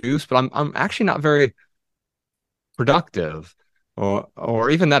produced, but I'm actually not very productive or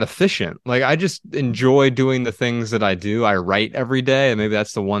even that efficient. Like I just enjoy doing the things that I do. I write every day, and maybe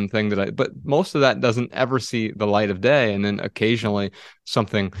that's the one thing that but most of that doesn't ever see the light of day. And then occasionally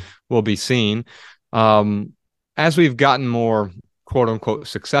something will be seen. As we've gotten more quote unquote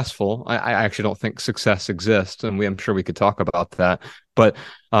successful, I actually don't think success exists, and I'm sure we could talk about that. But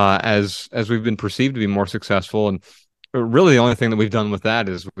as we've been perceived to be more successful, and really the only thing that we've done with that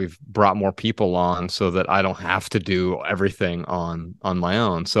is we've brought more people on so that I don't have to do everything on my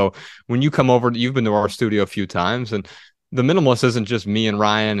own. So when you come over, you've been to our studio a few times, and the Minimalist isn't just me and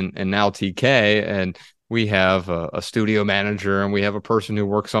Ryan and now TK, and we have a studio manager and we have a person who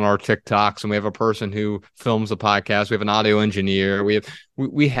works on our TikToks and we have a person who films the podcast. We have an audio engineer.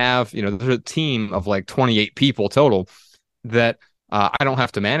 We have, you know, there's a team of like 28 people total that I don't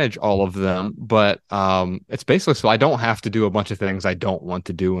have to manage all of them, but it's basically so I don't have to do a bunch of things I don't want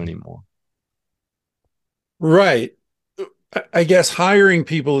to do anymore. Right. I guess hiring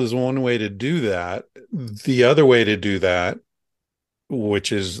people is one way to do that. The other way to do that,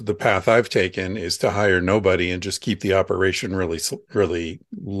 which is the path I've taken, is to hire nobody and just keep the operation really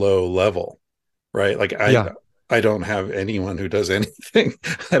low level, right? Like Yeah. I don't have anyone who does anything.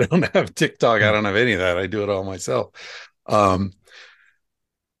 I don't have TikTok. I don't have any of that. I do it all myself.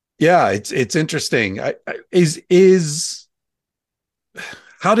 Yeah, it's interesting. Is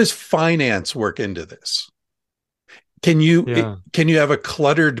how does finance work into this? Can you Yeah. can you have a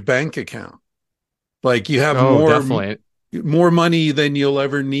cluttered bank account? Like you have Oh, definitely. more money than you'll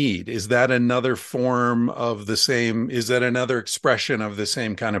ever need. Is that another form of the same? Is that another expression of the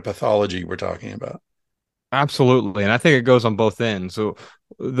same kind of pathology we're talking about? Absolutely. And I think it goes on both ends. So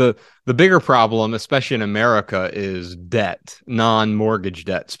the bigger problem, especially in America, is debt, non-mortgage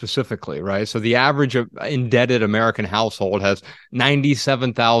debt specifically, right? So the average indebted American household has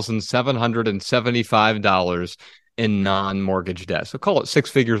 $97,775 in non-mortgage debt. So call it six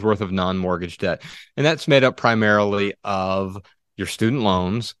figures worth of non-mortgage debt. And that's made up primarily of your student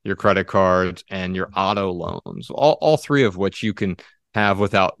loans, your credit cards, and your auto loans, all three of which you can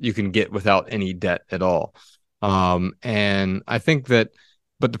get without any debt at all. And I think that,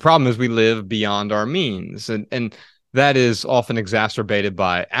 but the problem is we live beyond our means, and that is often exacerbated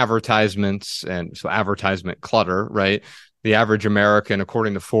by advertisements and so advertisement clutter, right? The average American,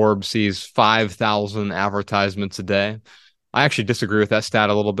 according to Forbes, sees 5,000 advertisements a day. I actually disagree with that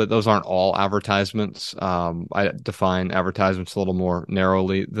stat a little bit. Those aren't all advertisements. I define advertisements a little more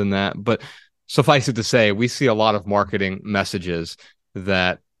narrowly than that. But suffice it to say, we see a lot of marketing messages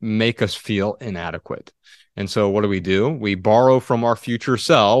that make us feel inadequate. And so what do? We borrow from our future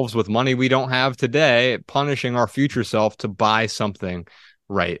selves with money we don't have today, punishing our future self to buy something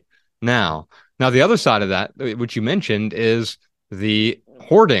right now. Now, the other side of that, which you mentioned, is the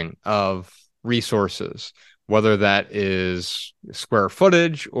hoarding of resources, whether that is square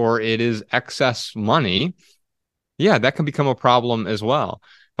footage or it is excess money. Yeah, that can become a problem as well.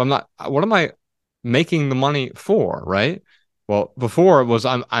 If I'm not, what am I making the money for, right? Well, before it was,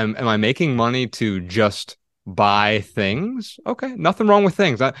 am I making money to just buy things? Okay, nothing wrong with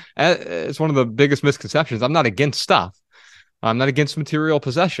things. It's one of the biggest misconceptions. I'm not against stuff. I'm not against material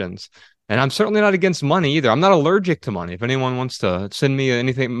possessions. And I'm certainly not against money either. I'm not allergic to money. If anyone wants to send me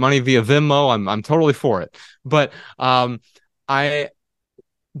anything, money via Venmo, I'm totally for it. But I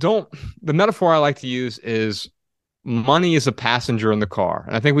don't, the metaphor I like to use is money is a passenger in the car.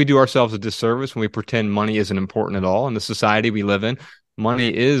 And I think we do ourselves a disservice when we pretend money isn't important at all. In the society we live in,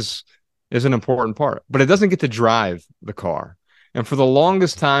 money is an important part, but it doesn't get to drive the car. And for the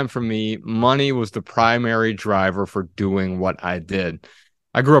longest time for me, money was the primary driver for doing what I did.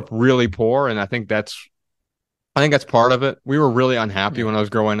 I grew up really poor, and I think that's part of it. We were really unhappy when I was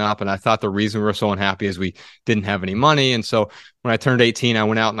growing up, and I thought the reason we were so unhappy is we didn't have any money. And so when I turned 18, I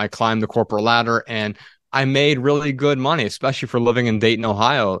went out and I climbed the corporate ladder, and I made really good money, especially for living in Dayton,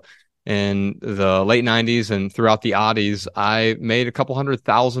 Ohio in the late 90s and throughout the oddies. I made a couple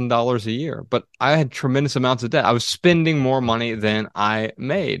 $100,000 a year, but I had tremendous amounts of debt. I was spending more money than I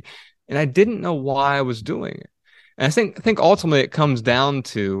made, and I didn't know why I was doing it. And I think ultimately it comes down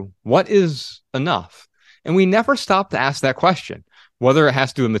to what is enough. And we never stop to ask that question, whether it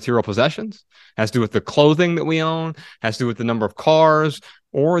has to do with material possessions, has to do with the clothing that we own, has to do with the number of cars,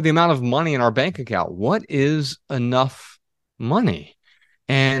 or the amount of money in our bank account. What is enough money?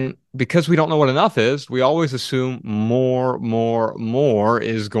 And because we don't know what enough is, we always assume more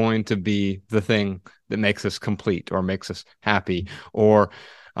is going to be the thing that makes us complete or makes us happy, or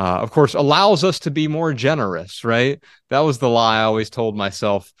of course, allows us to be more generous, right? That was the lie I always told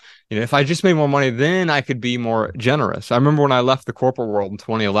myself. If I just made more money, then I could be more generous. I remember when I left the corporate world in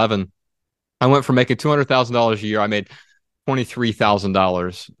 2011, I went from making $200,000 a year. I made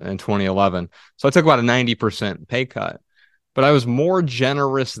 $23,000 in 2011. So I took about a 90% pay cut. But I was more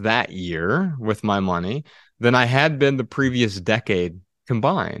generous that year with my money than I had been the previous decade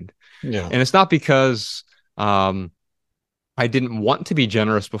combined. Yeah. And it's not because I didn't want to be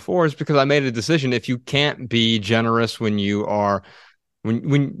generous before. It's because I made a decision. If you can't be generous when you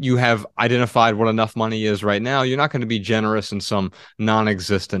have identified what enough money is right now, you're not going to be generous in some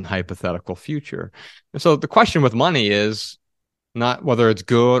non-existent hypothetical future. And so the question with money is not whether it's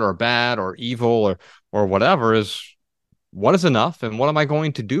good or bad or evil or whatever, is what is enough and what am I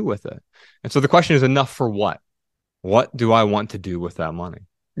going to do with it? And so the question is, enough for what? What do I want to do with that money?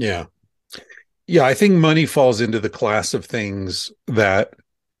 Yeah. Yeah, I think money falls into the class of things that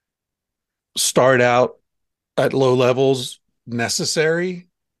start out at low levels necessary,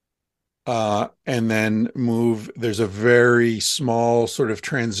 and then move. There's a very small sort of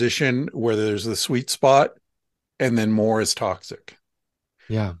transition where there's the sweet spot, and then more is toxic.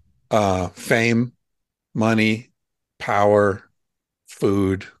 Yeah. Fame, money, power,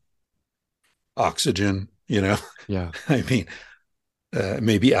 food, oxygen, Yeah. I mean,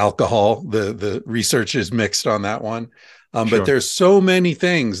 maybe alcohol. The research is mixed on that one. Sure. But there's so many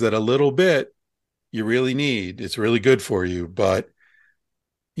things that a little bit you really need. It's really good for you, but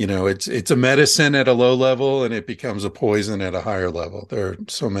it's a medicine at a low level and it becomes a poison at a higher level. There are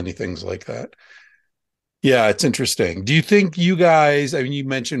so many things like that. Yeah, it's interesting. Do you think you guys, I mean, you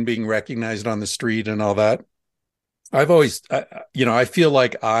mentioned being recognized on the street and all that. I've always, I feel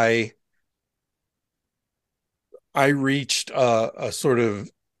like I reached a sort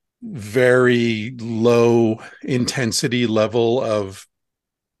of very low intensity level of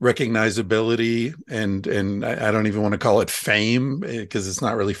recognizability, and I don't even want to call it fame because it's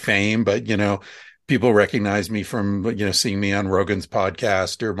not really fame, but people recognize me from seeing me on Rogan's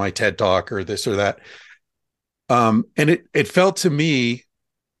podcast or my TED Talk or this or that, and it felt to me,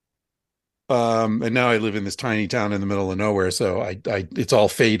 and now I live in this tiny town in the middle of nowhere, so I it's all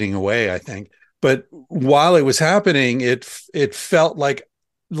fading away, I think. But while it was happening, it felt like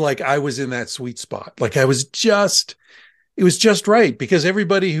I was in that sweet spot. Like it was just right, because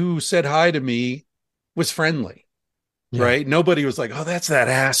everybody who said hi to me was friendly, right? Nobody was like, oh, that's that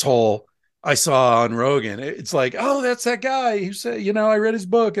asshole I saw on Rogan. It's like, oh, that's that guy who said, I read his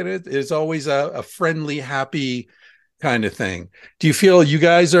book, and it's always a friendly, happy kind of thing. Do you feel you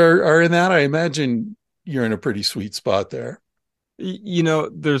guys are in that? I imagine you're in a pretty sweet spot there.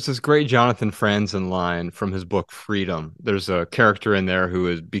 There's this great Jonathan Franzen line from his book Freedom. There's a character in there who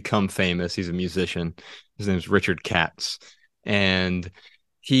has become famous. He's a musician. His name's Richard Katz, and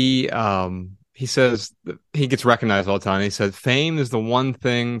he says he gets recognized all the time. He said fame is the one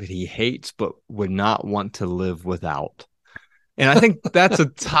thing that he hates but would not want to live without. And I think that's a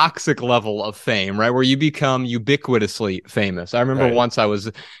toxic level of fame, right? Where you become ubiquitously famous. I remember Right. once I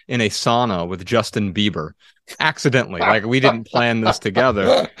was in a sauna with Justin Bieber accidentally. Like we didn't plan this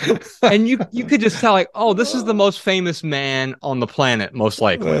together. And you could just tell like, oh, this is the most famous man on the planet, most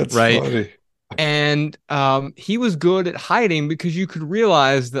likely, That's right? funny. And he was good at hiding because you could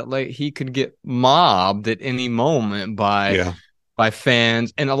realize that like he could get mobbed at any moment Yeah. by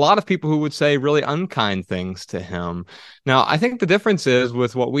fans and a lot of people who would say really unkind things to him. Now, I think the difference is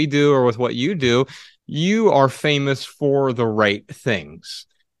with what we do or with what you do, you are famous for the right things.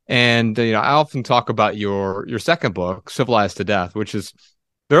 And I often talk about your second book, Civilized to Death, which is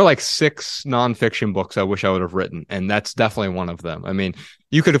there are like 6 nonfiction books I wish I would have written, and that's definitely one of them. I mean,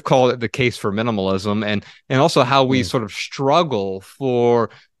 you could have called it the case for minimalism, and also how we sort of struggle for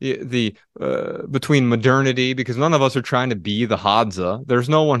the between modernity, because none of us are trying to be the Hadza. There's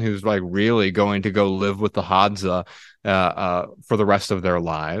no one who's like really going to go live with the Hadza for the rest of their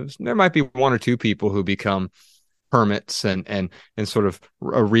lives. There might be one or two people who become hermits and sort of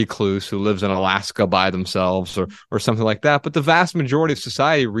a recluse who lives in Alaska by themselves or something like that. But the vast majority of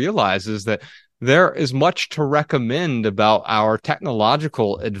society realizes that there is much to recommend about our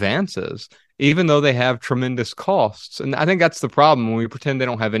technological advances, even though they have tremendous costs. And I think that's the problem when we pretend they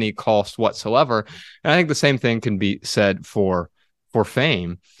don't have any cost whatsoever. And I think the same thing can be said for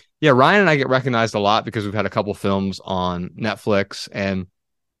fame. Yeah, Ryan and I get recognized a lot because we've had a couple films on Netflix, and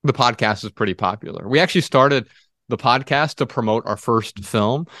the podcast is pretty popular. We actually started the podcast to promote our first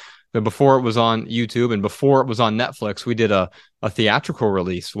film. Then before it was on YouTube and before it was on Netflix, we did a theatrical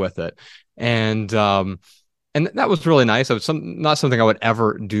release with it. And that was really nice. It was not something I would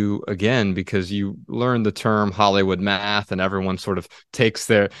ever do again, because you learn the term Hollywood math and everyone sort of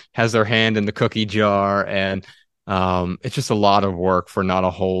has their hand in the cookie jar. And it's just a lot of work for not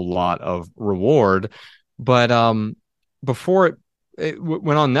a whole lot of reward. But before it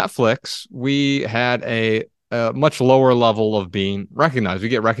went on Netflix, we had a much lower level of being recognized. We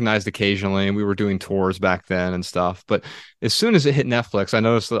get recognized occasionally, and we were doing tours back then and stuff. But as soon as it hit Netflix, I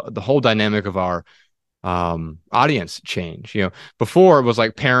noticed the whole dynamic of our audience change. Before it was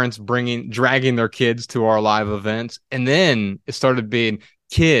like parents dragging their kids to our live events, and then it started being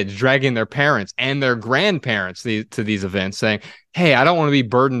kids dragging their parents and their grandparents to these events, saying, hey, I don't want to be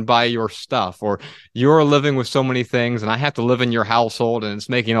burdened by your stuff, or you're living with so many things and I have to live in your household and it's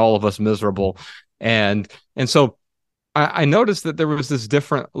making all of us miserable. And so I noticed that there was this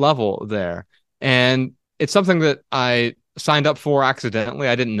different level there. And it's something that I signed up for accidentally.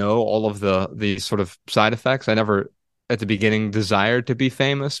 I didn't know all of the sort of side effects. I never at the beginning desired to be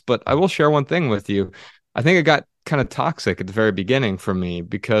famous, but I will share one thing with you. I think it got kind of toxic at the very beginning for me,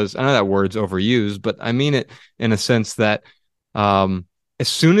 because I know that word's overused, but I mean it in a sense that as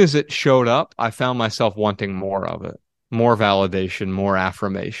soon as it showed up, I found myself wanting more of it, more validation, more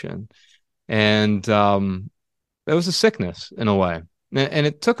affirmation. And it was a sickness in a way. And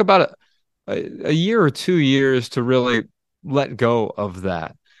it took about a year or 2 years to really let go of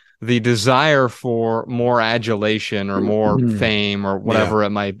that. The desire for more adulation or more fame or whatever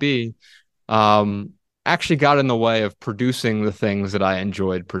it might be actually got in the way of producing the things that I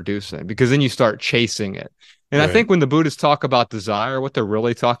enjoyed producing, because then you start chasing it. And I think when the Buddhists talk about desire, what they're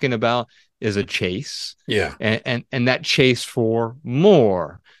really talking about is a chase. Yeah. And that chase for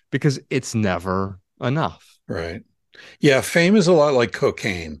more, because it's never enough. Right. Yeah. Fame is a lot like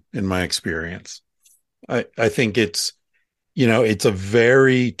cocaine in my experience. I think it's a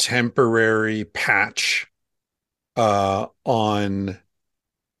very temporary patch on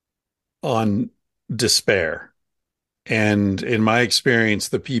despair. And in my experience,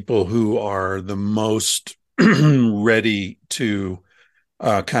 the people who are the most ready to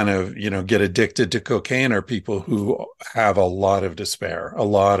kind of, get addicted to cocaine are people who have a lot of despair, a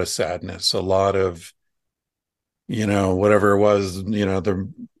lot of sadness, a lot of, whatever it was,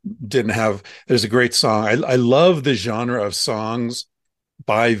 there's a great song. I love the genre of songs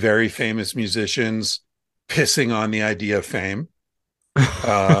by very famous musicians pissing on the idea of fame.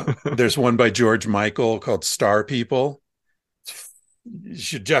 There's one by George Michael called Star People. You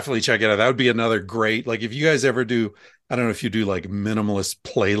should definitely check it out. That would be another great, like, if you guys ever do, I don't know if you do like minimalist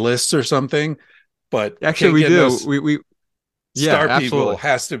playlists or something, but actually we do. We Star yeah, People absolutely.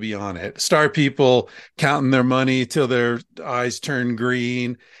 has to be on it. Star People counting their money till their eyes turn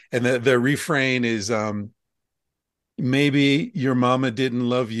green. And the refrain is, maybe your mama didn't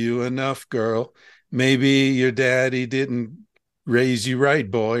love you enough, girl. Maybe your daddy didn't raise you right,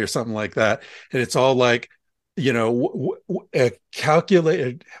 boy, or something like that. And it's all like,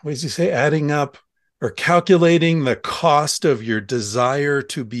 calculated, what does he say? Adding up or calculating the cost of your desire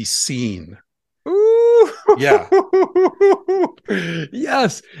to be seen. Ooh. Yeah.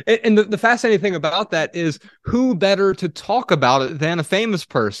 Yes. And the fascinating thing about that is who better to talk about it than a famous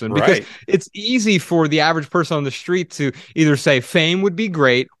person? Because Right. it's easy for the average person on the street to either say fame would be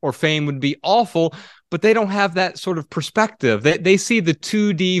great or fame would be awful, but they don't have that sort of perspective. They see the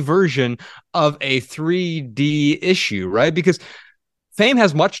 2D version of a 3D issue, right? Because fame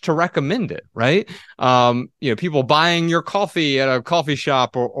has much to recommend it, right? People buying your coffee at a coffee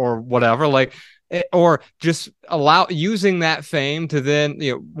shop or whatever, like, or just using that fame to then,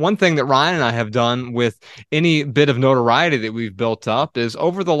 one thing that Ryan and I have done with any bit of notoriety that we've built up is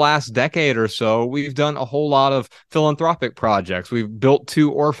over the last decade or so, we've done a whole lot of philanthropic projects. We've built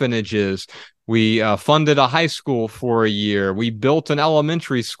 2 orphanages. We funded a high school for a year. We built an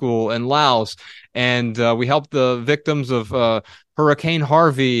elementary school in Laos, and we helped the victims of Hurricane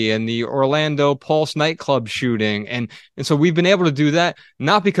Harvey and the Orlando Pulse nightclub shooting. And so we've been able to do that,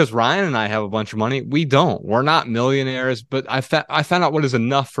 not because Ryan and I have a bunch of money. We don't. We're not millionaires, but I found out what is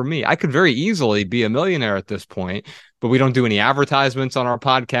enough for me. I could very easily be a millionaire at this point, but we don't do any advertisements on our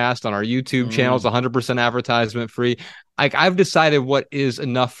podcast, on our YouTube channels, 100% advertisement free. I've decided what is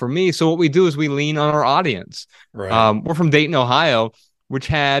enough for me. So what we do is we lean on our audience. Right. We're from Dayton, Ohio, which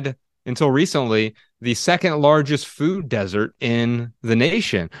had, until recently, the second largest food desert in the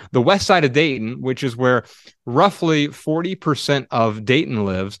nation. The west side of Dayton, which is where roughly 40% of Dayton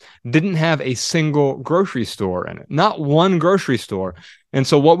lives, didn't have a single grocery store in it. Not one grocery store. And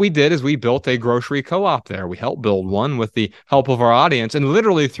so what we did is we built a grocery co-op there. We helped build one with the help of our audience, and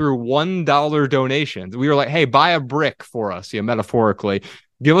literally through $1 donations. We were like, hey, buy a brick for us, metaphorically.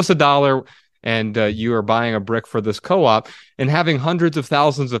 Give us $1 and you are buying a brick for this co-op, and having hundreds of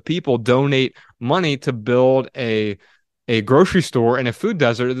thousands of people donate money to build a grocery store in a food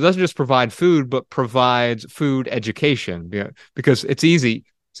desert. It doesn't just provide food, but provides food education, because it's easy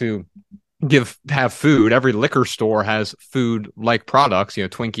to have food. Every liquor store has food like products,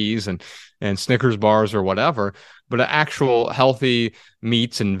 Twinkies and Snickers bars or whatever, but actual healthy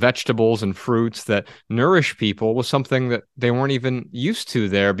meats and vegetables and fruits that nourish people was something that they weren't even used to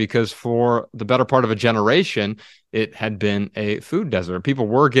there, because for the better part of a generation, it had been a food desert. People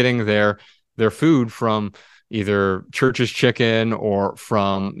were getting their food from either Church's Chicken or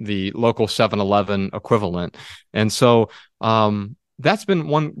from the local 7-Eleven equivalent. And so, that's been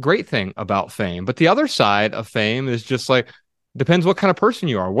one great thing about fame. But the other side of fame is just like, depends what kind of person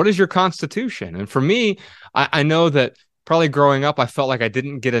you are. What is your constitution? And for me, I know that probably growing up, I felt like I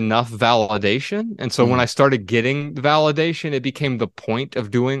didn't get enough validation. And so when I started getting the validation, it became the point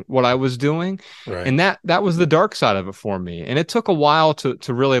of doing what I was doing. Right. And that was the dark side of it for me. And it took a while to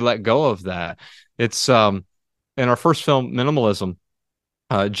really let go of that. It's in our first film, Minimalism,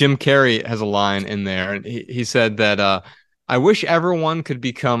 Jim Carrey has a line in there. And he said that, I wish everyone could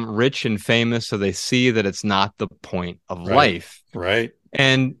become rich and famous so they see that it's not the point of life. Right.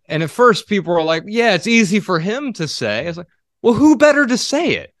 And at first people were like, yeah, it's easy for him to say. It's like, well, who better to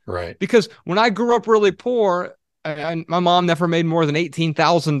say it? Right. Because when I grew up really poor, and my mom never made more than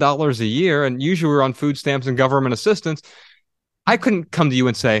 $18,000 a year, and usually we were on food stamps and government assistance, I couldn't come to you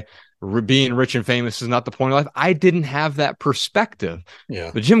and say, being rich and famous is not the point of life. I didn't have that perspective.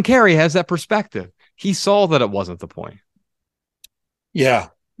 Yeah. But Jim Carrey has that perspective. He saw that it wasn't the point. Yeah.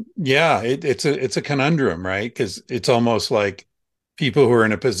 Yeah. It's a conundrum, right? Because it's almost like people who are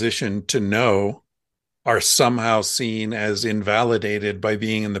in a position to know are somehow seen as invalidated by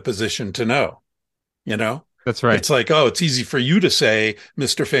being in the position to know, That's right. It's like, oh, it's easy for you to say,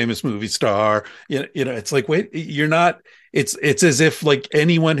 Mr. Famous Movie Star. It's like, wait, you're not. It's as if like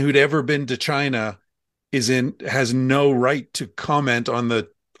anyone who'd ever been to China has no right to comment on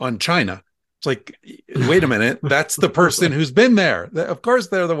China. It's like, wait a minute, that's the person who's been there. Of course,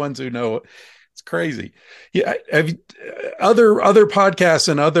 they're the ones who know. It's crazy. Yeah, have other podcasts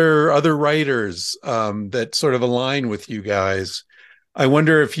and other writers that sort of align with you guys. I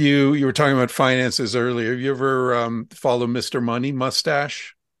wonder if you were talking about finances earlier. Have you ever followed Mr. Money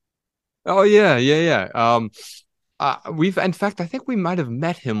Mustache? Oh yeah. In fact, I think we might have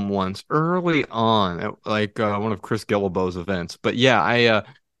met him once early on at like one of Chris Guillebeau's events. But yeah,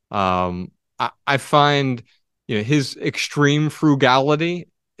 I find his extreme frugality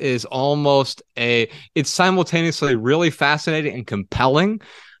is almost it's simultaneously really fascinating and compelling,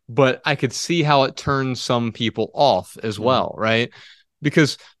 but I could see how it turns some people off as well, right?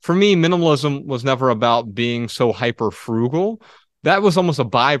 because for me, minimalism was never about being so hyper frugal. That was almost a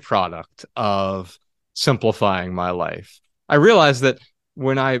byproduct of simplifying my life. I realized that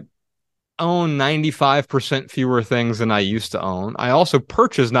when I own 95% fewer things than I used to own, I also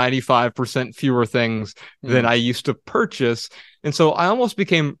purchase 95% fewer things than Mm, I used to purchase. And so I almost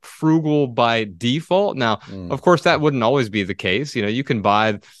became frugal by default. Now, mm, of course, that wouldn't always be the case. You know, you can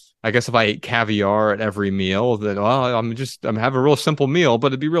buy, I guess if I ate caviar at every meal, then, well, I'm having a real simple meal, but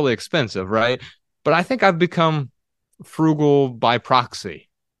it'd be really expensive, right? But I think I've become frugal by proxy.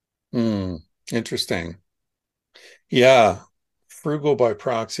 mm. Interesting. Yeah. Frugal by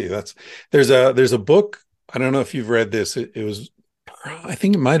proxy. There's a book. I don't know if you've read this. It was, I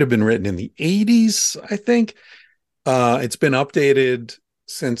think it might have been written in the 80s, I think. It's been updated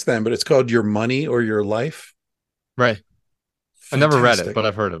since then, but it's called Your Money or Your Life. Right. I never read it, Fantastic. but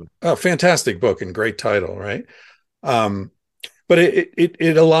I've heard of it. Oh, fantastic book and great title, right? Um, but it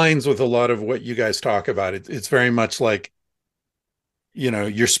aligns with a lot of what you guys talk about. It's very much like,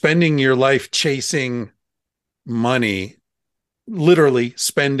 you're spending your life chasing money, literally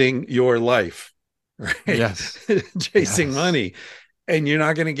spending your life, right? Yes. Chasing Yes. money, and you're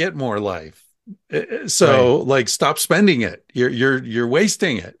not going to get more life. Right. So like stop spending it. You're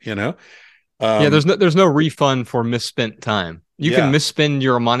wasting it, you know? Yeah, Um, there's no refund for misspent time. You can yeah, misspend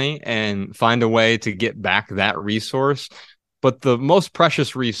your money and find a way to get back that resource, but the most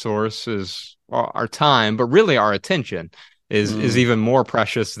precious resource is our time, but really our attention is mm, even more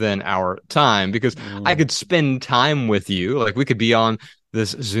precious than our time because I mm, could spend time with you. Like we could be on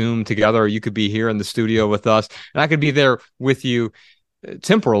this Zoom together, or you could be here in the studio with us, and I could be there with you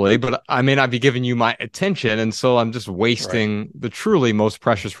temporally, but I may not be giving you my attention. And so I'm just right. wasting the truly most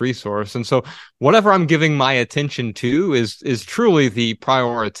precious resource. And so whatever I'm giving my attention to is truly the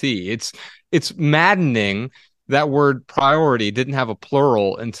priority. It's maddening that word priority didn't have a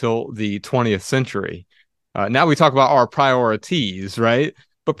plural until the 20th century. Now we talk about our priorities, right?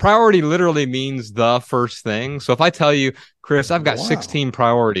 But priority literally means the first thing. So if I tell you, Chris, I've got Wow. 16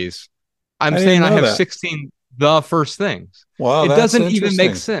 priorities, I'm I didn't saying I know have that. 16 the first things. Wow, It that's doesn't even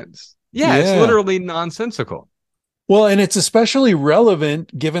make interesting. sense. Yeah, it's Yeah. literally nonsensical. Well, and it's especially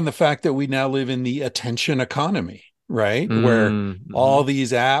relevant given the fact that we now live in the attention economy, right? Where all Mm-hmm.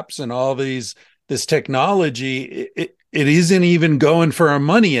 these apps and all this technology, it isn't even going for our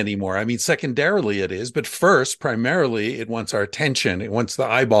money anymore. I mean, secondarily it is, but first, primarily, it wants our attention. It wants the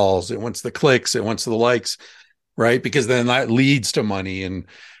eyeballs. It wants the clicks. It wants the likes, right? Because then that leads to money and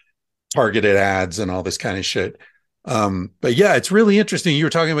targeted ads and all this kind of shit. But yeah, it's really interesting. You were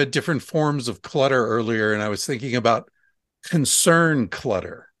talking about different forms of clutter earlier, and I was thinking about concern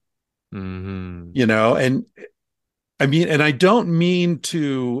clutter, Mm-hmm. and I mean, and I don't mean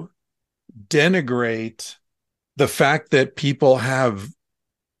to denigrate the fact that people have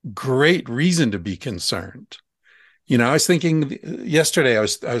great reason to be concerned. I was thinking yesterday, I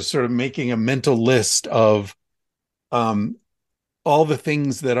was sort of making a mental list of um, all the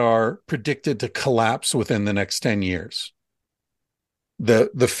things that are predicted to collapse within the next 10 years.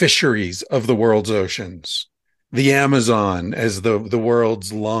 The fisheries of the world's oceans, the Amazon as the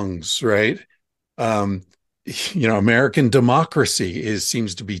world's lungs, right? Um, American democracy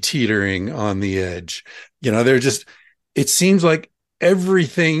seems to be teetering on the edge. They're just it seems like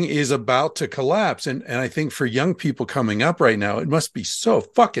everything is about to collapse. And I think for young people coming up right now, it must be so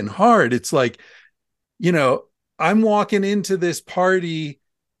fucking hard. It's like, you know, I'm walking into this party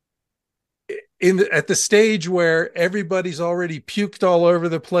at the stage where everybody's already puked all over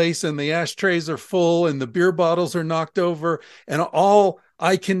the place and the ashtrays are full and the beer bottles are knocked over, and all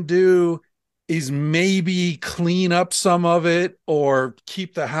I can do is maybe clean up some of it or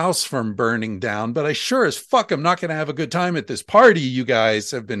keep the house from burning down, but I sure as fuck am not going to have a good time at this party you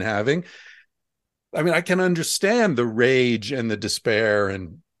guys have been having. I mean, I can understand the rage and the despair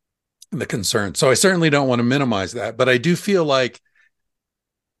and the concern, so I certainly don't want to minimize that, but I do feel like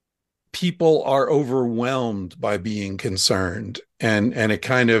people are overwhelmed by being concerned, and it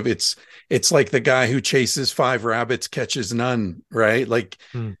kind of it's like the guy who chases five rabbits catches none, right? Like,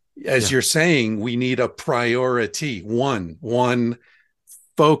 Mm. as Yeah. you're saying, we need a priority, one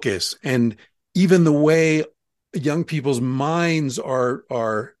focus. And even the way young people's minds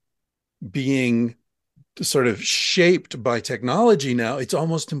are being sort of shaped by technology now, it's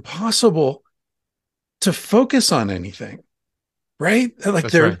almost impossible to focus on anything, right? Like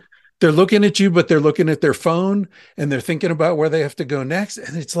That's right. they're looking at you, but they're looking at their phone and they're thinking about where they have to go next.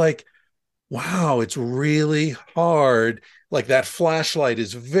 And it's like, wow, it's really hard. Like that flashlight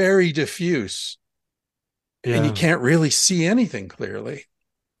is very diffuse and you Yeah. can't really see anything clearly.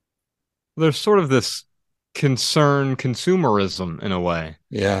 There's sort of this consumerism in a way.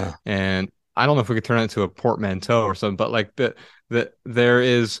 Yeah. And I don't know if we could turn it into a portmanteau or something, but like the there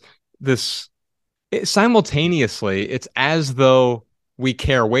is this simultaneously, it's as though we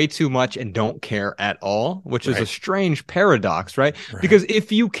care way too much and don't care at all, which is a Right. strange paradox, right? Right. Because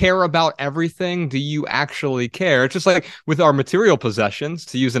if you care about everything, do you actually care? It's just like with our material possessions,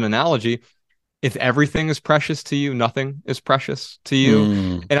 to use an analogy, if everything is precious to you, nothing is precious to you.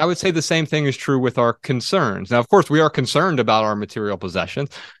 Mm. And I would say the same thing is true with our concerns. Now, of course, we are concerned about our material possessions,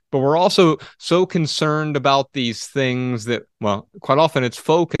 but we're also so concerned about these things that, well, quite often it's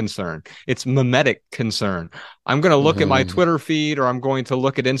faux concern. It's mimetic concern. I'm going to look at my Mhm. Twitter feed, or I'm going to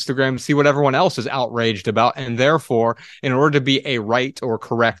look at Instagram to see what everyone else is outraged about. And therefore, in order to be a right or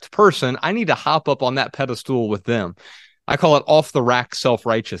correct person, I need to hop up on that pedestal with them. I call it off the rack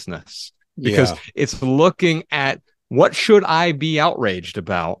self-righteousness, because Yeah. it's looking at what should I be outraged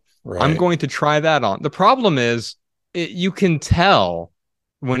about. I'm Right. going to try that on. The problem is you can tell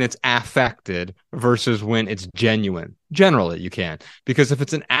when it's affected versus when it's genuine. Generally, you can. Because if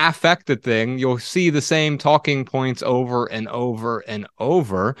it's an affected thing, you'll see the same talking points over and over and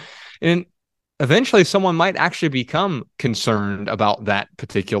over. And eventually, someone might actually become concerned about that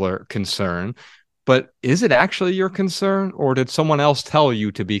particular concern. But is it actually your concern, or did someone else tell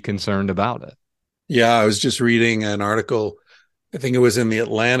you to be concerned about it? Yeah. I was just reading an article, I think it was in the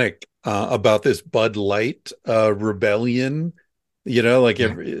Atlantic, about this Bud Light rebellion. Like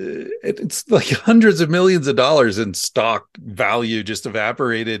Yeah. it's like hundreds of millions of dollars in stock value just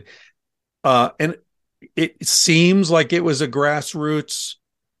evaporated. And it seems like it was a grassroots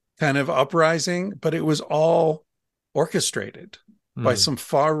kind of uprising, but it was all orchestrated by Mm. some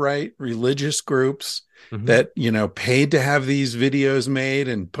far right religious groups Mm-hmm. that, paid to have these videos made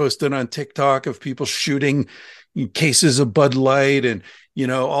and posted on TikTok of people shooting cases of Bud Light and,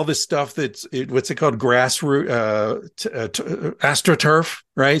 all this stuff what's it called? Grassroots, AstroTurf,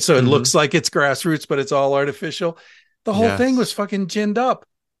 right? So it Mm-hmm. looks like it's grassroots, but it's all artificial. The whole thing was Yes. fucking ginned up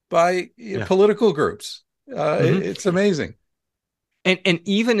by Yeah. political groups. Mm-hmm. It's amazing. And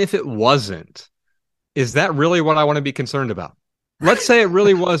even if it wasn't, is that really what I want to be concerned about? Let's say it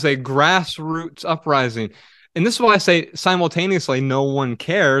really was a grassroots uprising. And this is why I say simultaneously, no one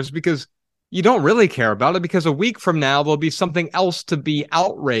cares, because you don't really care about it, because a week from now, there'll be something else to be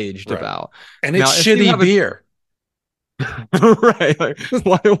outraged Right. about. And Now, it's if you shitty have a beer. right, like,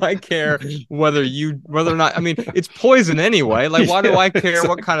 why do I care whether or not, I mean, it's poison anyway. Like, why do Yeah, I care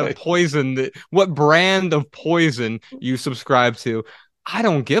what kind of exactly. poison what brand of poison you subscribe to? I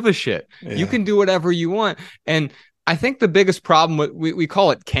don't give a shit. You Yeah. can do whatever you want. And I think the biggest problem with we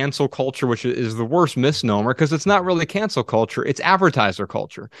call it cancel culture, which is the worst misnomer, because it's not really cancel culture, it's advertiser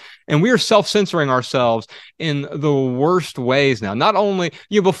culture. And we are self-censoring ourselves in the worst ways now. Not only,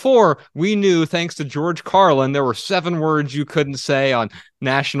 before we knew, thanks to George Carlin, there were 7 words you couldn't say on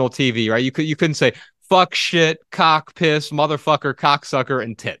national TV, right? You couldn't say fuck, shit, cock, piss, motherfucker, cocksucker,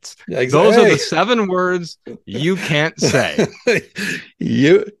 and tits. Yeah, exactly. Those are the 7 words you can't say.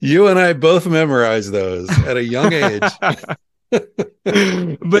 You and I both memorized those at a young age.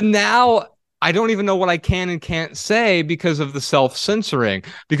 But now I don't even know what I can and can't say because of the self-censoring,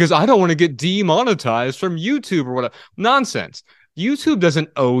 because I don't want to get demonetized from YouTube or whatever. Nonsense. YouTube doesn't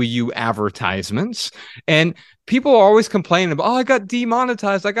owe you advertisements. And people are always complaining about, I got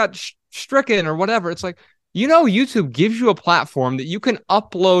demonetized, I got stricken or whatever. It's like, YouTube gives you a platform that you can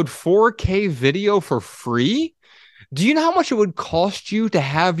upload 4K video for free. Do you know how much it would cost you to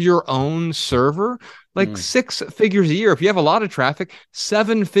have your own server? Like 6 figures a year. If you have a lot of traffic,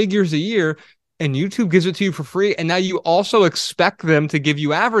 7 figures a year, and YouTube gives it to you for free. And now you also expect them to give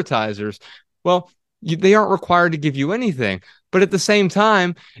you advertisers. Well, they aren't required to give you anything. But at the same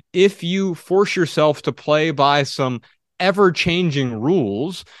time, if you force yourself to play by some ever-changing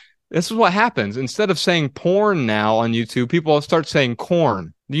rules, this is what happens. Instead of saying porn now on YouTube, people start saying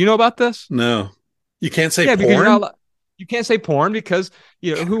corn. Do you know about this? No. You can't say Because porn? you can't say porn because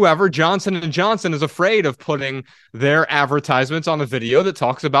whoever, Johnson and Johnson, is afraid of putting their advertisements on a video that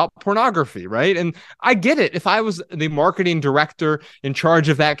talks about pornography, right? And I get it. If I was the marketing director in charge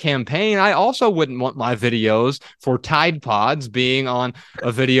of that campaign, I also wouldn't want my videos for Tide Pods being on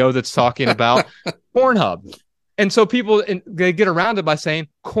a video that's talking about Pornhub. And so they get around it by saying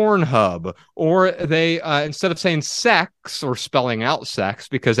Cornhub, or they instead of saying sex or spelling out sex,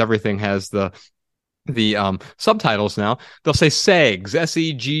 because everything has the subtitles now, they'll say SEGS,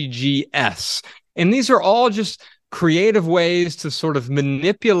 SEGGS. And these are all just creative ways to sort of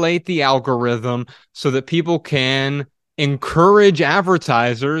manipulate the algorithm so that people can encourage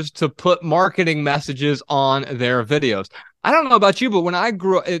advertisers to put marketing messages on their videos. I don't know about you, but when I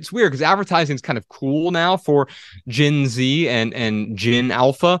grew up, it's weird because advertising is kind of cool now for Gen Z and Gen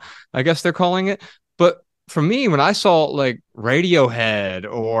Alpha, I guess they're calling it. But for me, when I saw like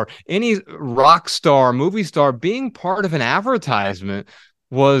Radiohead or any rock star, movie star being part of an advertisement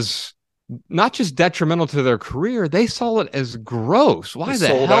was not just detrimental to their career, they saw it as gross. They Why the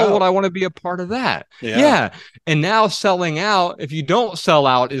sold hell would out. I want to be a part of that? Yeah. Yeah. And now selling out, if you don't sell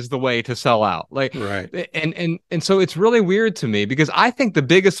out, is the way to sell out. Like, Right. and so it's really weird to me because I think the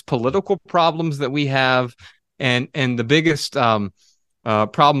biggest political problems that we have and the biggest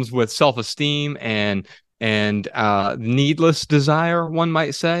problems with self-esteem and needless desire, one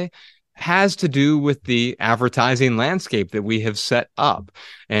might say, has to do with the advertising landscape that we have set up.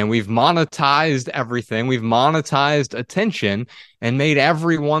 And we've monetized everything. We've monetized attention and made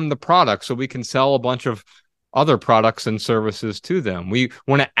everyone the product so we can sell a bunch of other products and services to them. We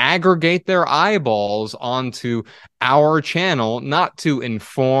want to aggregate their eyeballs onto our channel, not to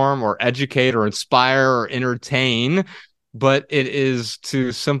inform or educate or inspire or entertain, but it is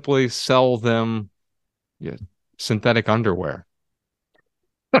to simply sell them, yeah, synthetic underwear.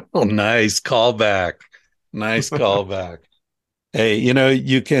 Oh, nice callback. Nice callback. Hey,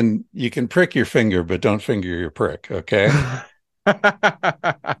 you can prick your finger, but don't finger your prick, okay?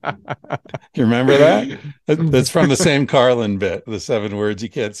 You remember that? That's from the same Carlin bit, the 7 words you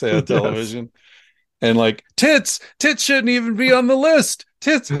can't say on Yes. television. And like tits shouldn't even be on the list.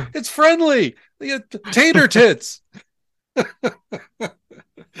 Tits, it's friendly. Tater tits.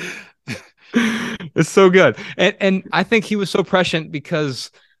 It's so good. And I think he was so prescient because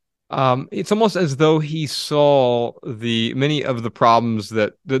it's almost as though he saw the many of the problems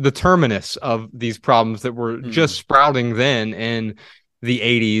that the terminus of these problems that were just sprouting then in the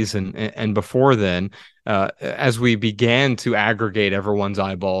 80s and before then, as we began to aggregate everyone's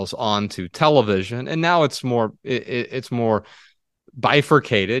eyeballs onto television. And now it's more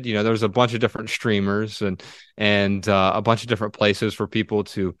bifurcated. You know, there's a bunch of different streamers and a bunch of different places for people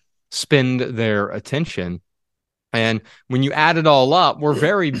to spend their attention. And when you add it all up, we're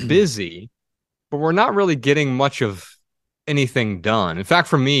very busy, but we're not really getting much of anything done. In fact,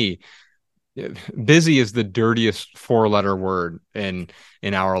 for me, busy is the dirtiest 4-letter word in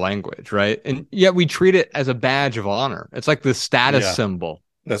our language, right? And yet we treat it as a badge of honor. It's like the status Yeah, symbol.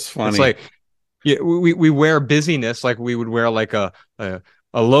 that's It's funny. like, yeah, we wear busyness like we would wear like a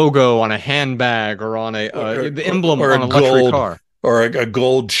logo on a handbag or on the emblem Or a on a luxury gold car. or a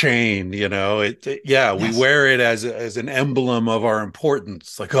gold chain, yeah, we Yes. wear it as an emblem of our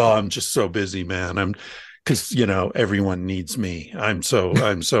importance. Like, oh, I'm just so busy, man. I'm because everyone needs me. I'm so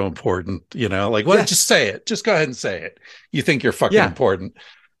important. Like, what? Yes. Just say it. Just go ahead and say it. You think you're fucking Yeah. important.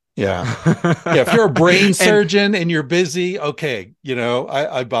 Yeah. Yeah, if you're a brain And surgeon and you're busy, okay,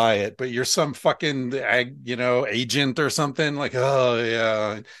 I buy it. But you're some fucking agent or something, like, oh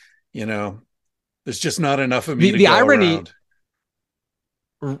yeah, you know, there's just not enough of me to the go irony, around.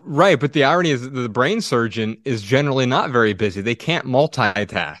 right? But the irony is that the brain surgeon is generally not very busy. They can't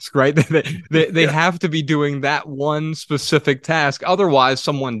multitask, right? They Yeah, have to be doing that one specific task. Otherwise,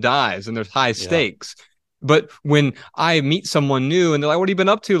 someone dies and there's high yeah, stakes. But when I meet someone new and they're like, "What have you been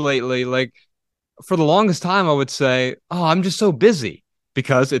up to lately?" Like, for the longest time, I would say, "Oh, I'm just so busy."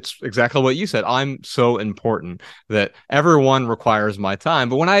 Because it's exactly what you said. I'm so important that everyone requires my time.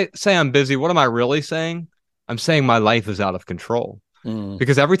 But when I say I'm busy, what am I really saying? I'm saying my life is out of control. mm,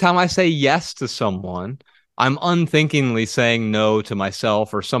 Because every time I say yes to someone, I'm unthinkingly saying no to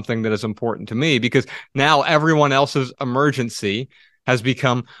myself or something that is important to me because now everyone else's emergency has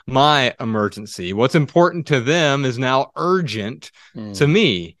become my emergency. What's important to them is now urgent to mm,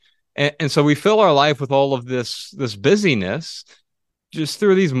 me. And so we fill our life with all of this busyness just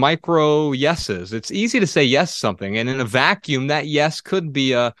through these micro yeses. It's easy to say yes to something, and in a vacuum, that yes could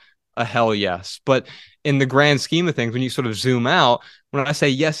be a hell yes. But in the grand scheme of things, when you sort of zoom out, when I say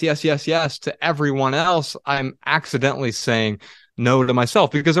yes, yes, yes, yes to everyone else, I'm accidentally saying no to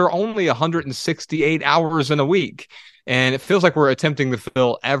myself because there are only 168 hours in a week. And it feels like we're attempting to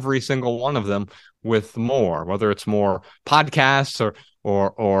fill every single one of them with more, whether it's more podcasts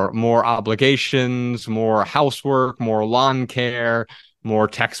or more obligations, more housework, more lawn care, more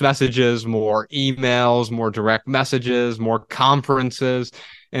text messages, more emails, more direct messages, more conferences.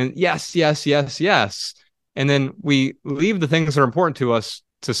 And yes, yes, yes, yes. And then we leave the things that are important to us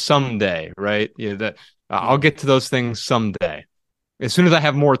to someday, right? Yeah, that I'll mm. get to those things someday as soon as I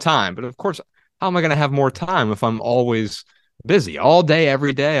have more time. But of course, how am I going to have more time if I'm always busy all day,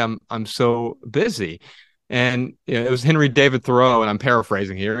 every day? I'm so busy. And it was Henry David Thoreau, and I'm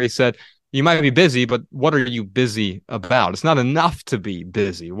paraphrasing here. He said, "You might be busy, but what are you busy about? It's not enough to be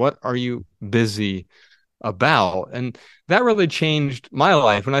busy. What are you busy about. And that really changed my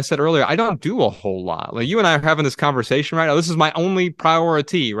life. When I said earlier, I don't do a whole lot. Like you and I are having this conversation right now. This is my only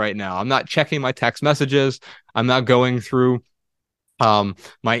priority right now. I'm not checking my text messages. I'm not going through my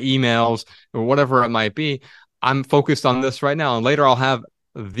emails or whatever it might be. I'm focused on this right now, and later I'll have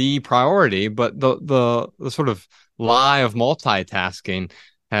the priority. But the sort of lie of multitasking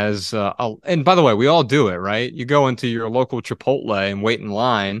has, and by the way, we all do it, right? You go into your local Chipotle and wait in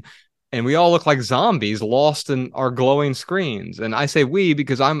line, and we all look like zombies lost in our glowing screens. And I say we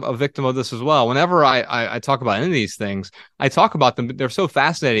because I'm a victim of this as well. Whenever I talk about any of these things, I talk about them, but they're so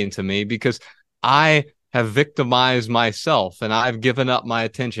fascinating to me because I have victimized myself and I've given up my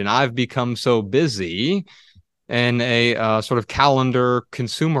attention. I've become so busy in a sort of calendar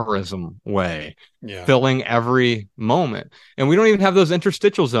consumerism way, Yeah. filling every moment. And we don't even have those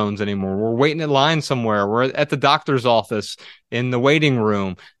interstitial zones anymore. We're waiting in line somewhere. We're at the doctor's office in the waiting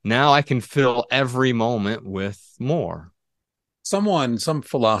room. Now I can fill every moment with more. Some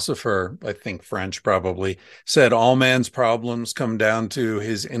philosopher, I think French probably, said all man's problems come down to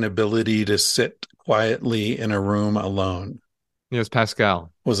his inability to sit quietly in a room alone. Yes,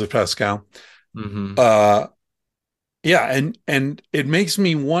 Pascal. Was it Pascal? Mm-hmm. Yeah, and it makes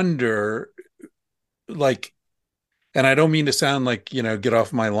me wonder, like, and I don't mean to sound like, get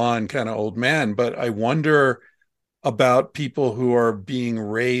off my lawn kind of old man, but I wonder about people who are being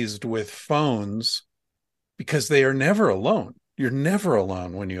raised with phones because they are never alone. You're never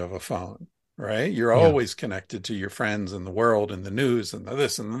alone when you have a phone, right? You're Yeah. always connected to your friends and the world and the news and the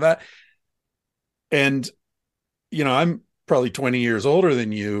this and that. And, I'm probably 20 years older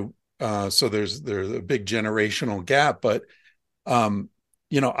than you. So there's a big generational gap. But,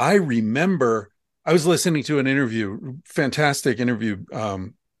 I remember I was listening to an interview, fantastic interview,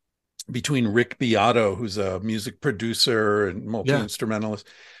 between Rick Beato, who's a music producer and multi-instrumentalist,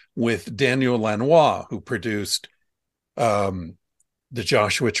 with Daniel Lanois, who produced the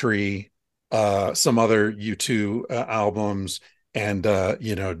Joshua Tree, some other U2 albums, and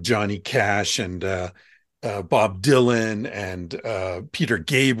Johnny Cash and Bob Dylan and Peter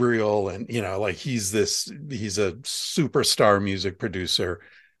Gabriel, and he's a superstar music producer,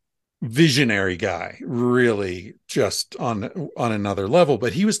 visionary guy, really just on another level.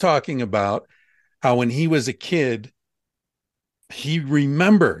 But he was talking about how when he was a kid, he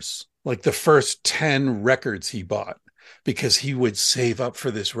remembers like the first 10 records he bought because he would save up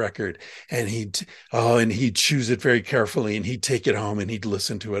for this record and he'd choose it very carefully and he'd take it home and he'd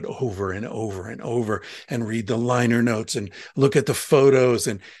listen to it over and over and over and read the liner notes and look at the photos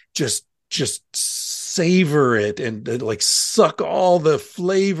and just savor it and like suck all the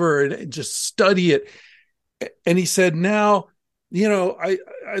flavor and just study it. And he said, now, I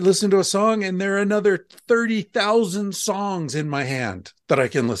listen to a song and there are another 30,000 songs in my hand that I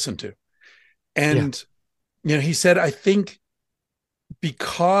can listen to. And, he said, I think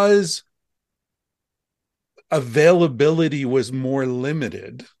because availability was more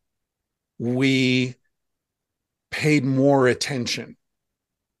limited, we paid more attention,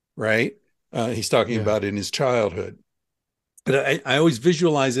 right? He's talking about in his childhood. But I always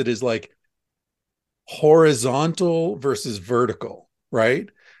visualize it as like horizontal versus vertical, right?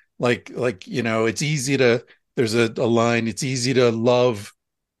 Like it's easy to, there's a line, it's easy to love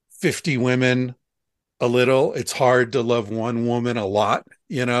 50 women a little. It's hard to love one woman a lot,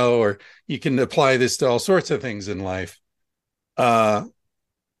 or you can apply this to all sorts of things in life. And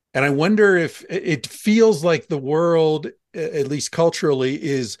I wonder if it feels like the world, at least culturally,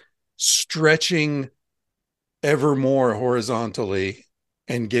 is stretching ever more horizontally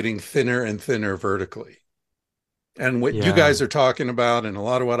and getting thinner and thinner vertically. And what you guys are talking about, and a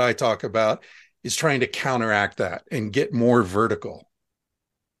lot of what I talk about, is trying to counteract that and get more vertical.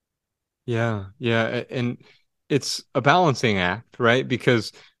 Yeah. And it's a balancing act, right?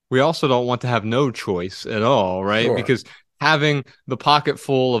 Because we also don't want to have no choice at all, right? Sure. Because having the pocket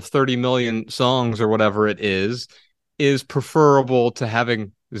full of 30 million songs or whatever it is preferable to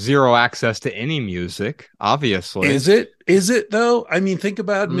having zero access to any music, obviously. Is it though? I mean, think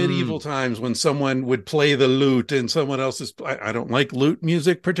about medieval times when someone would play the lute and someone else's. I don't like lute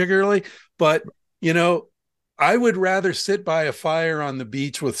music particularly, but I would rather sit by a fire on the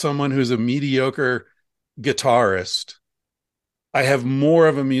beach with someone who's a mediocre guitarist. I have more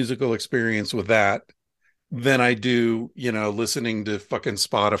of a musical experience with that than I do, listening to fucking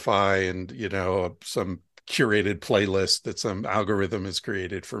Spotify and, some curated playlist that some algorithm has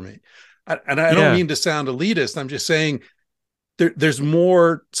created for me. I don't mean to sound elitist. I'm just saying there's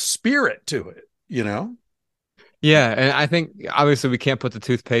more spirit to it, Yeah, and I think obviously we can't put the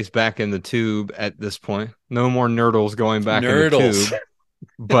toothpaste back in the tube at this point. No more nurdles going back in the tube.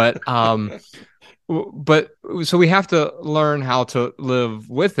 But But so we have to learn how to live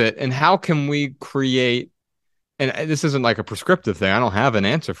with it. And how can we create, and this isn't like a prescriptive thing. I don't have an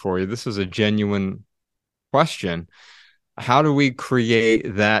answer for you. This is a genuine question. How do we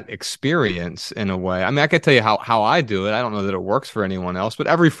create that experience in a way? I mean, I could tell you how I do it. I don't know that it works for anyone else, but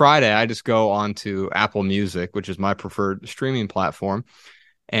every Friday I just go onto Apple Music, which is my preferred streaming platform,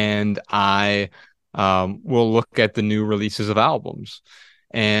 and I will look at the new releases of albums.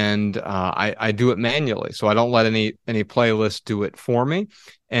 And I do it manually, so I don't let any playlist do it for me.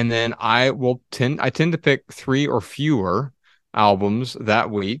 And then I tend to pick three or fewer albums that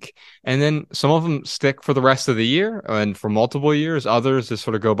week, and then some of them stick for the rest of the year and for multiple years. Others just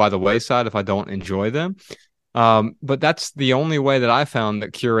sort of go by the wayside if I don't enjoy them. But that's the only way that I found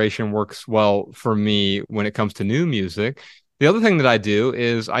that curation works well for me when it comes to new music. The other thing that I do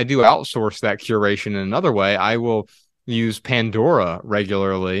is I do outsource that curation in another way. I will use Pandora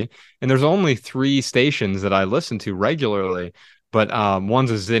regularly, and there's only three stations that I listen to regularly. But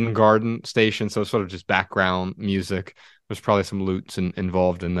one's a Zen Garden station, so it's sort of just background music. There's probably some loots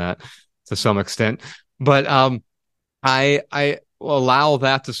involved in that to some extent, but I allow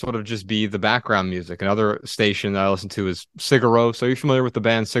that to sort of just be the background music. Another station that I listen to is Sigaros. Are you familiar with the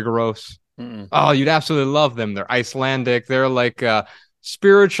band Sigaros? Mm-mm. Oh, you'd absolutely love them. They're Icelandic. They're like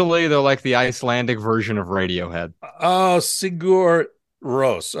spiritually, they're like the Icelandic version of Radiohead. Oh, Sigur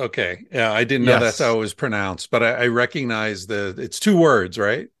Rós. Okay. Yeah, I didn't know that's how Yes, it was pronounced, but I recognize it's two words,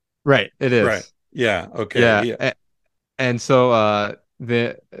 right? right. It Right. is. Yeah. Okay. Yeah. Yeah. And so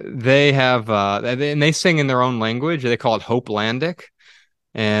they have and they sing in their own language. They call it Hopelandic.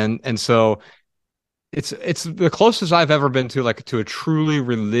 And so it's the closest I've ever been to like to a truly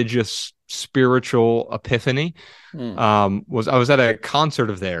religious spiritual epiphany. Hmm. Was I was at a concert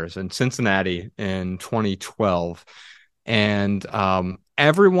of theirs in Cincinnati in 2012, and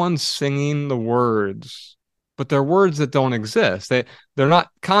everyone's singing the words, but they're words that don't exist. They're not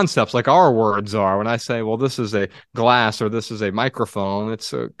concepts like our words are. When I say, well, this is a glass or this is a microphone,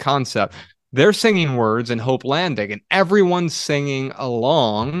 it's a concept. They're singing words in Hopelandic, and everyone's singing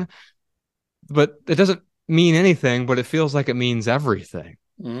along, but it doesn't mean anything, but it feels like it means everything.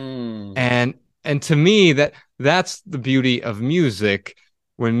 Mm. And and to me that's the beauty of music,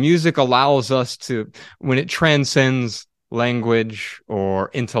 when music allows us to, when it transcends language or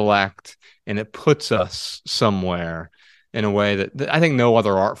intellect, and it puts us somewhere in a way that I think no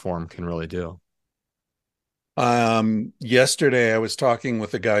other art form can really do. Yesterday I was talking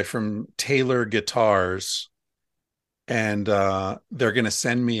with a guy from Taylor Guitars, and they're going to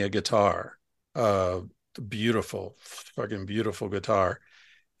send me a guitar, uh, beautiful, fucking beautiful guitar,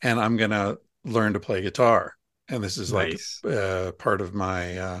 and I'm going to learn to play guitar. And this is like Nice. part of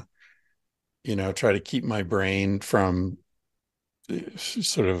my, try to keep my brain from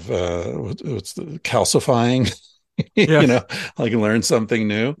sort of what's the calcifying, Yes. like learn something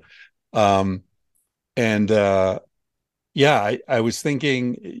new. Um, and Yeah, I was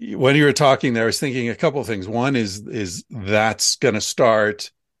thinking when you were talking there, I was thinking a couple of things. One is that's going to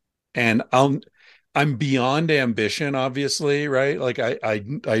start, and I'm beyond ambition, obviously, right? Like I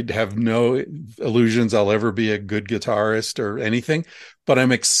have no illusions I'll ever be a good guitarist or anything, but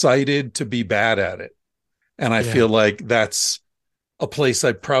I'm excited to be bad at it. And I feel Yeah. like that's a place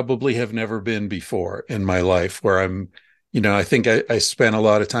I probably have never been before in my life, where I think I spent a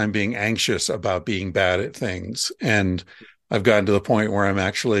lot of time being anxious about being bad at things. And I've gotten to the point where I'm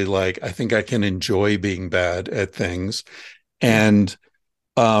actually like, I think I can enjoy being bad at things. Yeah. And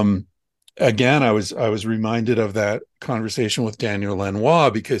um, again, I was reminded of that conversation with Daniel Lanois,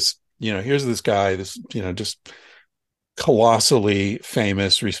 because, here's this guy, this, just colossally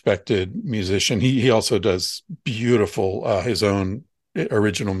famous, respected musician. He also does beautiful, his own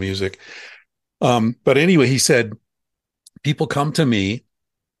original music. But anyway, he said, people come to me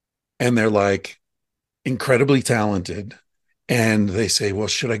and they're like incredibly talented. And they say, well,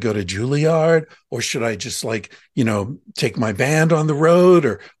 should I go to Juilliard, or should I just like, take my band on the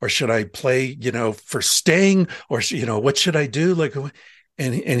road, or should I play, for Sting, or, what should I do? Like,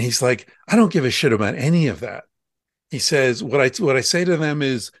 and he's like, I don't give a shit about any of that. He says, what I say to them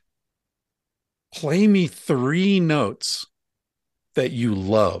is, play me three notes that you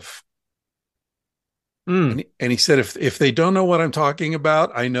love. Mm. And he said, if they don't know what I'm talking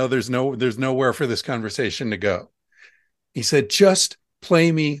about, I know there's nowhere for this conversation to go. He said, just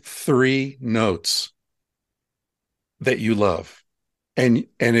play me three notes that you love. And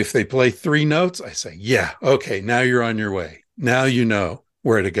if they play three notes, I say, yeah, okay, now you're on your way. Now you know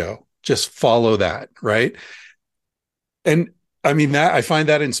where to go. Just follow that, right? And I mean, that I find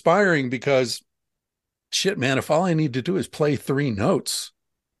that inspiring, because shit, man, if all I need to do is play three notes,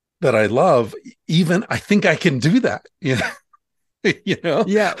 that I love, even I think I can do that. You know?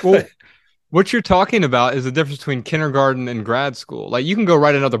 Yeah. Well, what you're talking about is the difference between kindergarten and grad school. Like you can go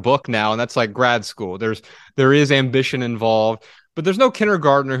write another book now, and that's like grad school. There is ambition involved, but there's no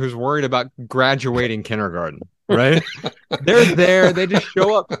kindergartner who's worried about graduating kindergarten, right? They're there, they just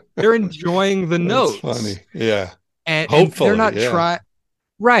show up, they're enjoying the That's notes. funny. Yeah. And they're Hopefully. not Yeah. trying.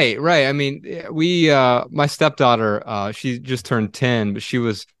 Right, right. I mean, my stepdaughter, she just turned 10, but she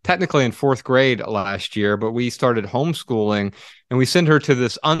was technically in fourth grade last year, but we started homeschooling and we sent her to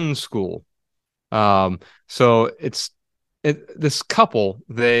this unschool. So this couple,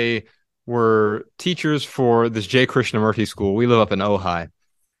 they were teachers for this J. Krishnamurti school. We live up in Ojai,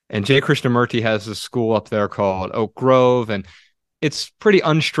 and J. Krishnamurti has this school up there called Oak Grove, and it's pretty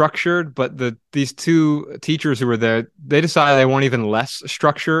unstructured, but these two teachers who were there, they decided they want even less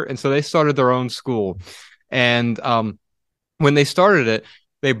structure, and so they started their own school. And when they started it,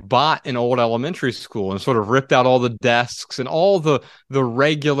 they bought an old elementary school and sort of ripped out all the desks and all the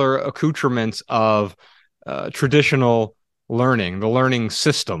regular accoutrements of traditional learning, the learning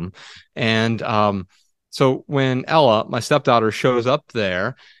system. And so when Ella, my stepdaughter, shows up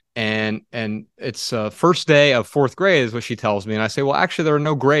there, and it's first day of fourth grade is what she tells me, and I say, well, actually, there are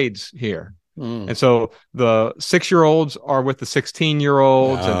no grades here. And so the 6-year-olds are with the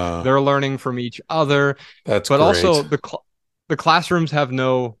 16-year-olds, and they're learning from each other. That's but great. Also the classrooms have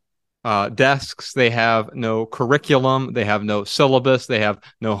no desks, they have no curriculum, they have no syllabus, they have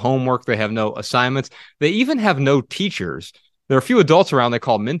no homework, they have no assignments, they even have no teachers. There are a few adults around they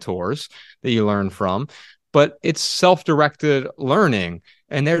call mentors that you learn from, but it's self-directed learning.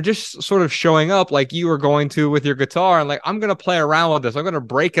 And they're just sort of showing up like you are going to with your guitar, and like, I'm going to play around with this. I'm going to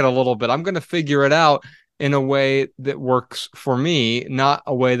break it a little bit. I'm going to figure it out in a way that works for me, not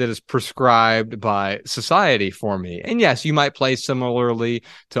a way that is prescribed by society for me. And yes, you might play similarly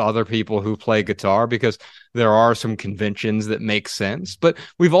to other people who play guitar because there are some conventions that make sense. But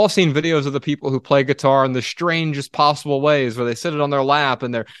we've all seen videos of the people who play guitar in the strangest possible ways, where they sit it on their lap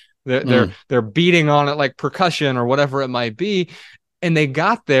and they're beating on it like percussion or whatever it might be. And they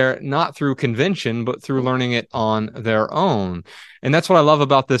got there not through convention, but through learning it on their own. And that's what I love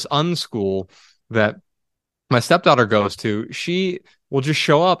about this unschool that my stepdaughter goes to. She will just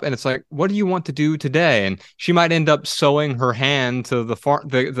show up and it's like, what do you want to do today? And she might end up sewing her hand to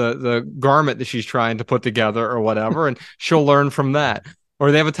the garment that she's trying to put together or whatever, and she'll learn from that.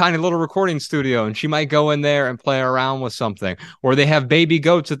 Or they have a tiny little recording studio and she might go in there and play around with something. Or they have baby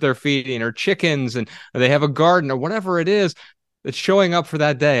goats that they're feeding, or chickens, and or they have a garden or whatever it is. It's showing up for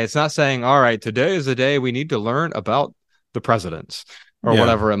that day. It's not saying, all right, today is the day we need to learn about the presidents or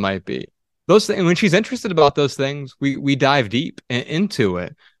whatever it might be. Those things, when she's interested about those things, we dive deep into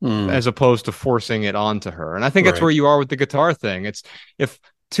it as opposed to forcing it onto her. And I think that's where you are with the guitar thing. It's if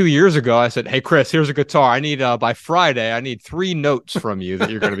 2 years ago I said, hey, Chris, here's a guitar. I need by Friday, I need 3 notes from you that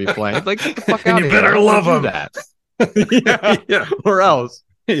you're going to be playing. Like, get the fuck out of here. You better love them. That. Yeah. Or else.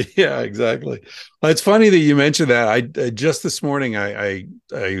 Yeah, exactly. Well, it's funny that you mentioned that. I just this morning I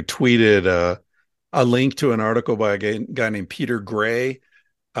tweeted a link to an article by a guy named Peter Gray.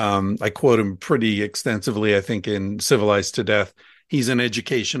 I quote him pretty extensively, I think, in Civilized to Death. He's an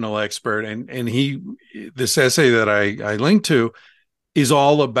educational expert, and this essay that I linked to is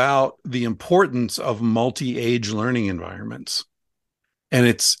all about the importance of multi-age learning environments. And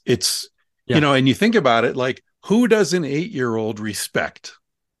it's and you think about it, like, who does an 8-year-old respect?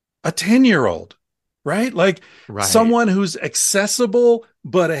 A 10-year-old, right? Like someone who's accessible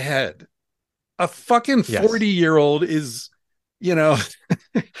but ahead. A fucking 40-year-old is,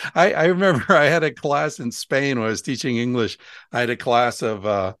 I remember I had a class in Spain when I was teaching English. I had a class of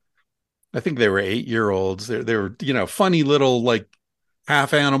I think they were 8-year-olds. They were, funny little, like,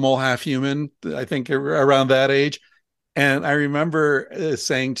 half animal, half human, I think, around that age. And I remember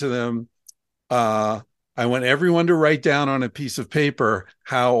saying to them, I want everyone to write down on a piece of paper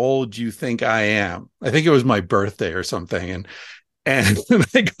how old you think I am. I think it was my birthday or something. And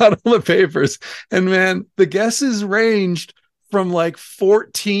I got all the papers, and man, the guesses ranged from like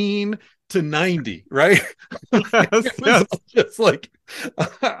 14 to 90, right? Yes. Just like,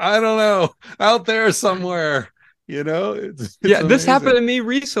 I don't know, out there somewhere, it's this happened to me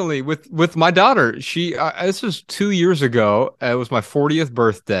recently with my daughter. She this was 2 years ago. It was my 40th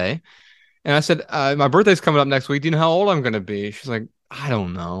birthday. And I said, my birthday's coming up next week. Do you know how old I'm going to be? She's like, I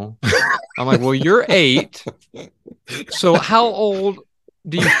don't know. I'm like, well, you're 8. So how old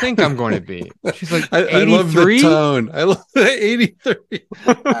do you think I'm going to be? She's like, I love the 83? tone. I love the 83.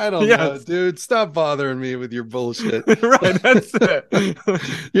 I don't know, Yes. dude. Stop bothering me with your bullshit. Right, that's it.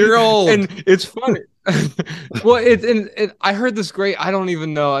 You're old. And it's funny. Well, I heard this great, I don't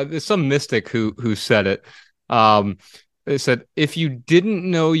even know, there's some mystic who said it. They said, if you didn't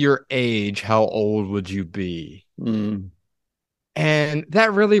know your age, how old would you be? Mm. And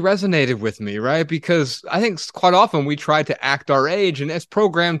that really resonated with me, right? Because I think quite often we try to act our age, and it's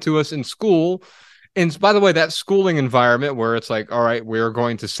programmed to us in school. And by the way, that schooling environment where it's like, all right, we're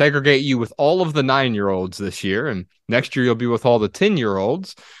going to segregate you with all of the 9-year-olds this year, and next year you'll be with all the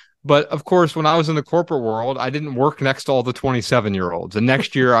 10-year-olds. But of course, when I was in the corporate world, I didn't work next to all the 27-year-olds. And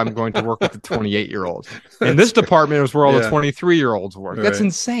next year I'm going to work with the 28-year-olds. And this department was where all the 23-year-olds work. All That's right.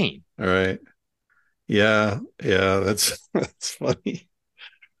 insane. All right. Yeah. Yeah. That's funny.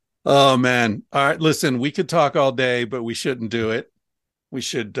 Oh man. All right. Listen, we could talk all day, but we shouldn't do it. We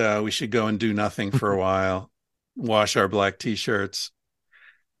should go and do nothing for a while. Wash our black t-shirts.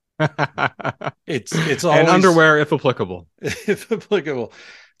 It's always And underwear if applicable. if applicable.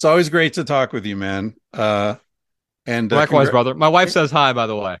 It's always great to talk with you, man. And Likewise, brother. My wife says hi, by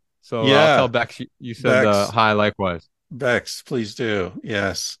the way. So I'll tell yeah, Bex you said Bex, hi likewise. Bex, please do.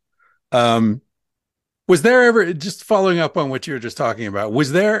 Yes. Was there ever, just following up on what you were just talking about,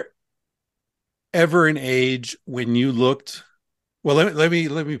 was there ever an age when you looked, well, let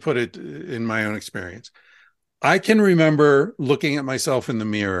me put it in my own experience. I can remember looking at myself in the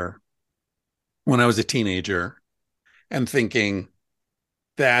mirror when I was a teenager and thinking,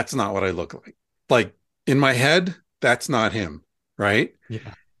 that's not what I look like. Like in my head, that's not him, right? Yeah.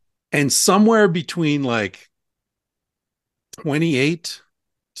 And somewhere between like 28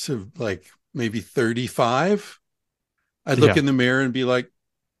 to like maybe 35, I'd look Yeah. in the mirror and be like,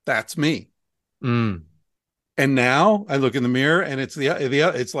 that's me. Mm. And now I look in the mirror and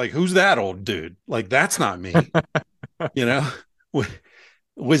it's like, who's that old dude? Like, that's not me. You know,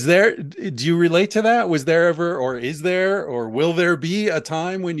 was there, do you relate to that? Was there ever, or is there, or will there be a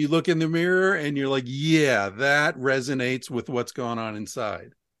time when you look in the mirror and you're like, yeah, that resonates with what's going on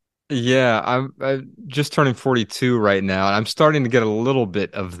inside? Yeah, I'm just turning 42 right now, and I'm starting to get a little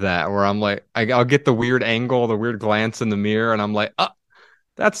bit of that where I'm like, I'll get the weird angle, the weird glance in the mirror, and I'm like,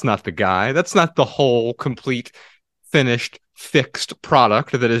 that's not the guy. That's not the whole, complete, finished, fixed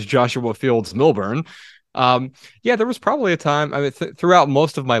product that is Joshua Fields Millburn. Yeah, there was probably a time. I mean, throughout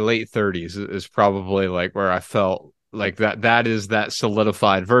most of my late 30s is probably like where I felt like that is that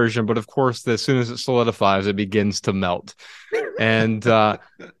solidified version. But of course, as soon as it solidifies, it begins to melt. And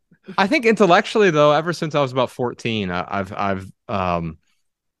I think intellectually, though, ever since I was about 14, I've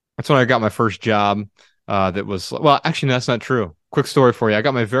that's when I got my first job. That was, well, actually, no, that's not true. Quick story for you. I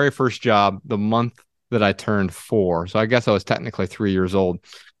got my very first job the month that I turned 4. So I guess I was technically 3 years old.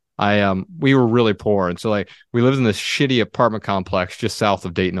 We were really poor, and so like we lived in this shitty apartment complex just south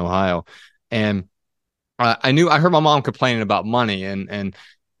of Dayton, Ohio, and I heard my mom complaining about money, and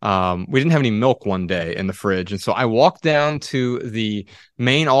we didn't have any milk one day in the fridge, and so I walked down to the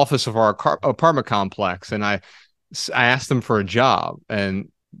main office of our apartment complex, and I asked them for a job, and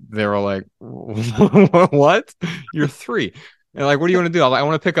they were like, "What? You're 3." And like, what do you want to do? I'm like, I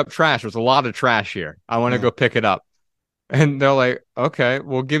want to pick up trash. There's a lot of trash here. I want to go pick it up. And they're like, okay,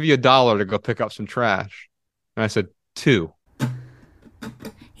 we'll give you $1 to go pick up some trash. And I said, 2.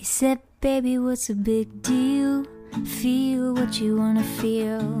 He said, baby, what's a big deal? Feel what you wanna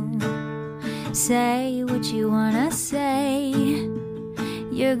feel. Say what you wanna say.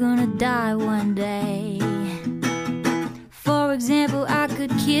 You're gonna die one day. For example, I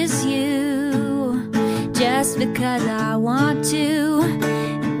could kiss you just because I want to.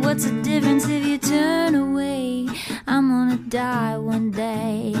 What's the difference if you turn away? I'm gonna die one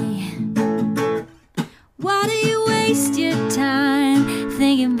day. Why do you waste your time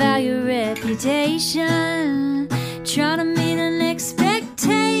thinking about your reputation? Trying to meet an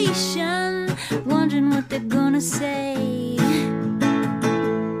expectation, wondering what they're gonna say.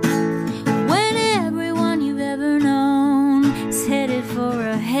 When everyone you've ever known is headed for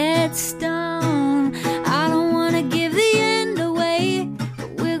a headstone. I don't wanna give the end away, but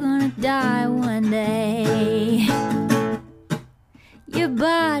we're gonna die one day. Your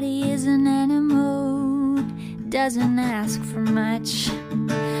body is an animal, doesn't ask for much.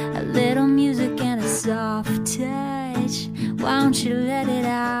 A little music and a soft touch. Why don't you let it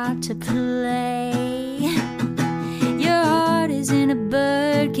out to play? Your heart is in a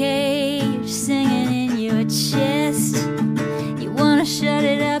bird cage, singing in your chest. You wanna shut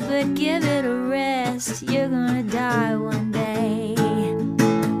it up but give it a rest. You're gonna die one day.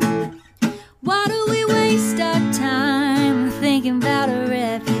 Why do we waste our time thinking about a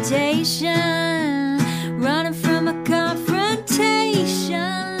station, running from a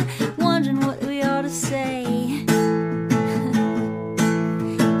confrontation, wondering what we ought to say.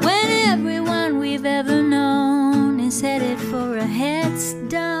 When everyone we've ever known is headed for a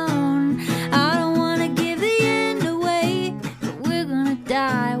headstone, I don't want to give the end away, but we're gonna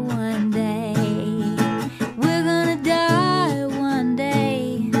die one day. We're gonna die one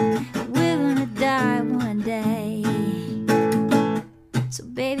day. We're gonna die one day. So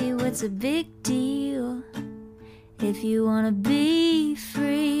baby, what's a big deal? If you wanna be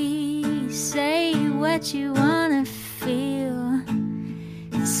free, say what you wanna feel.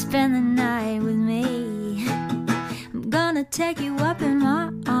 Spend the night with me. I'm gonna take you up in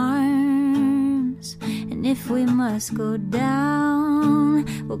my arms, and if we must go down,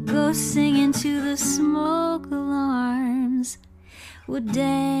 we'll go singing to the smoke alarms. We'll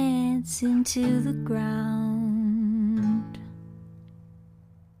dance into the ground.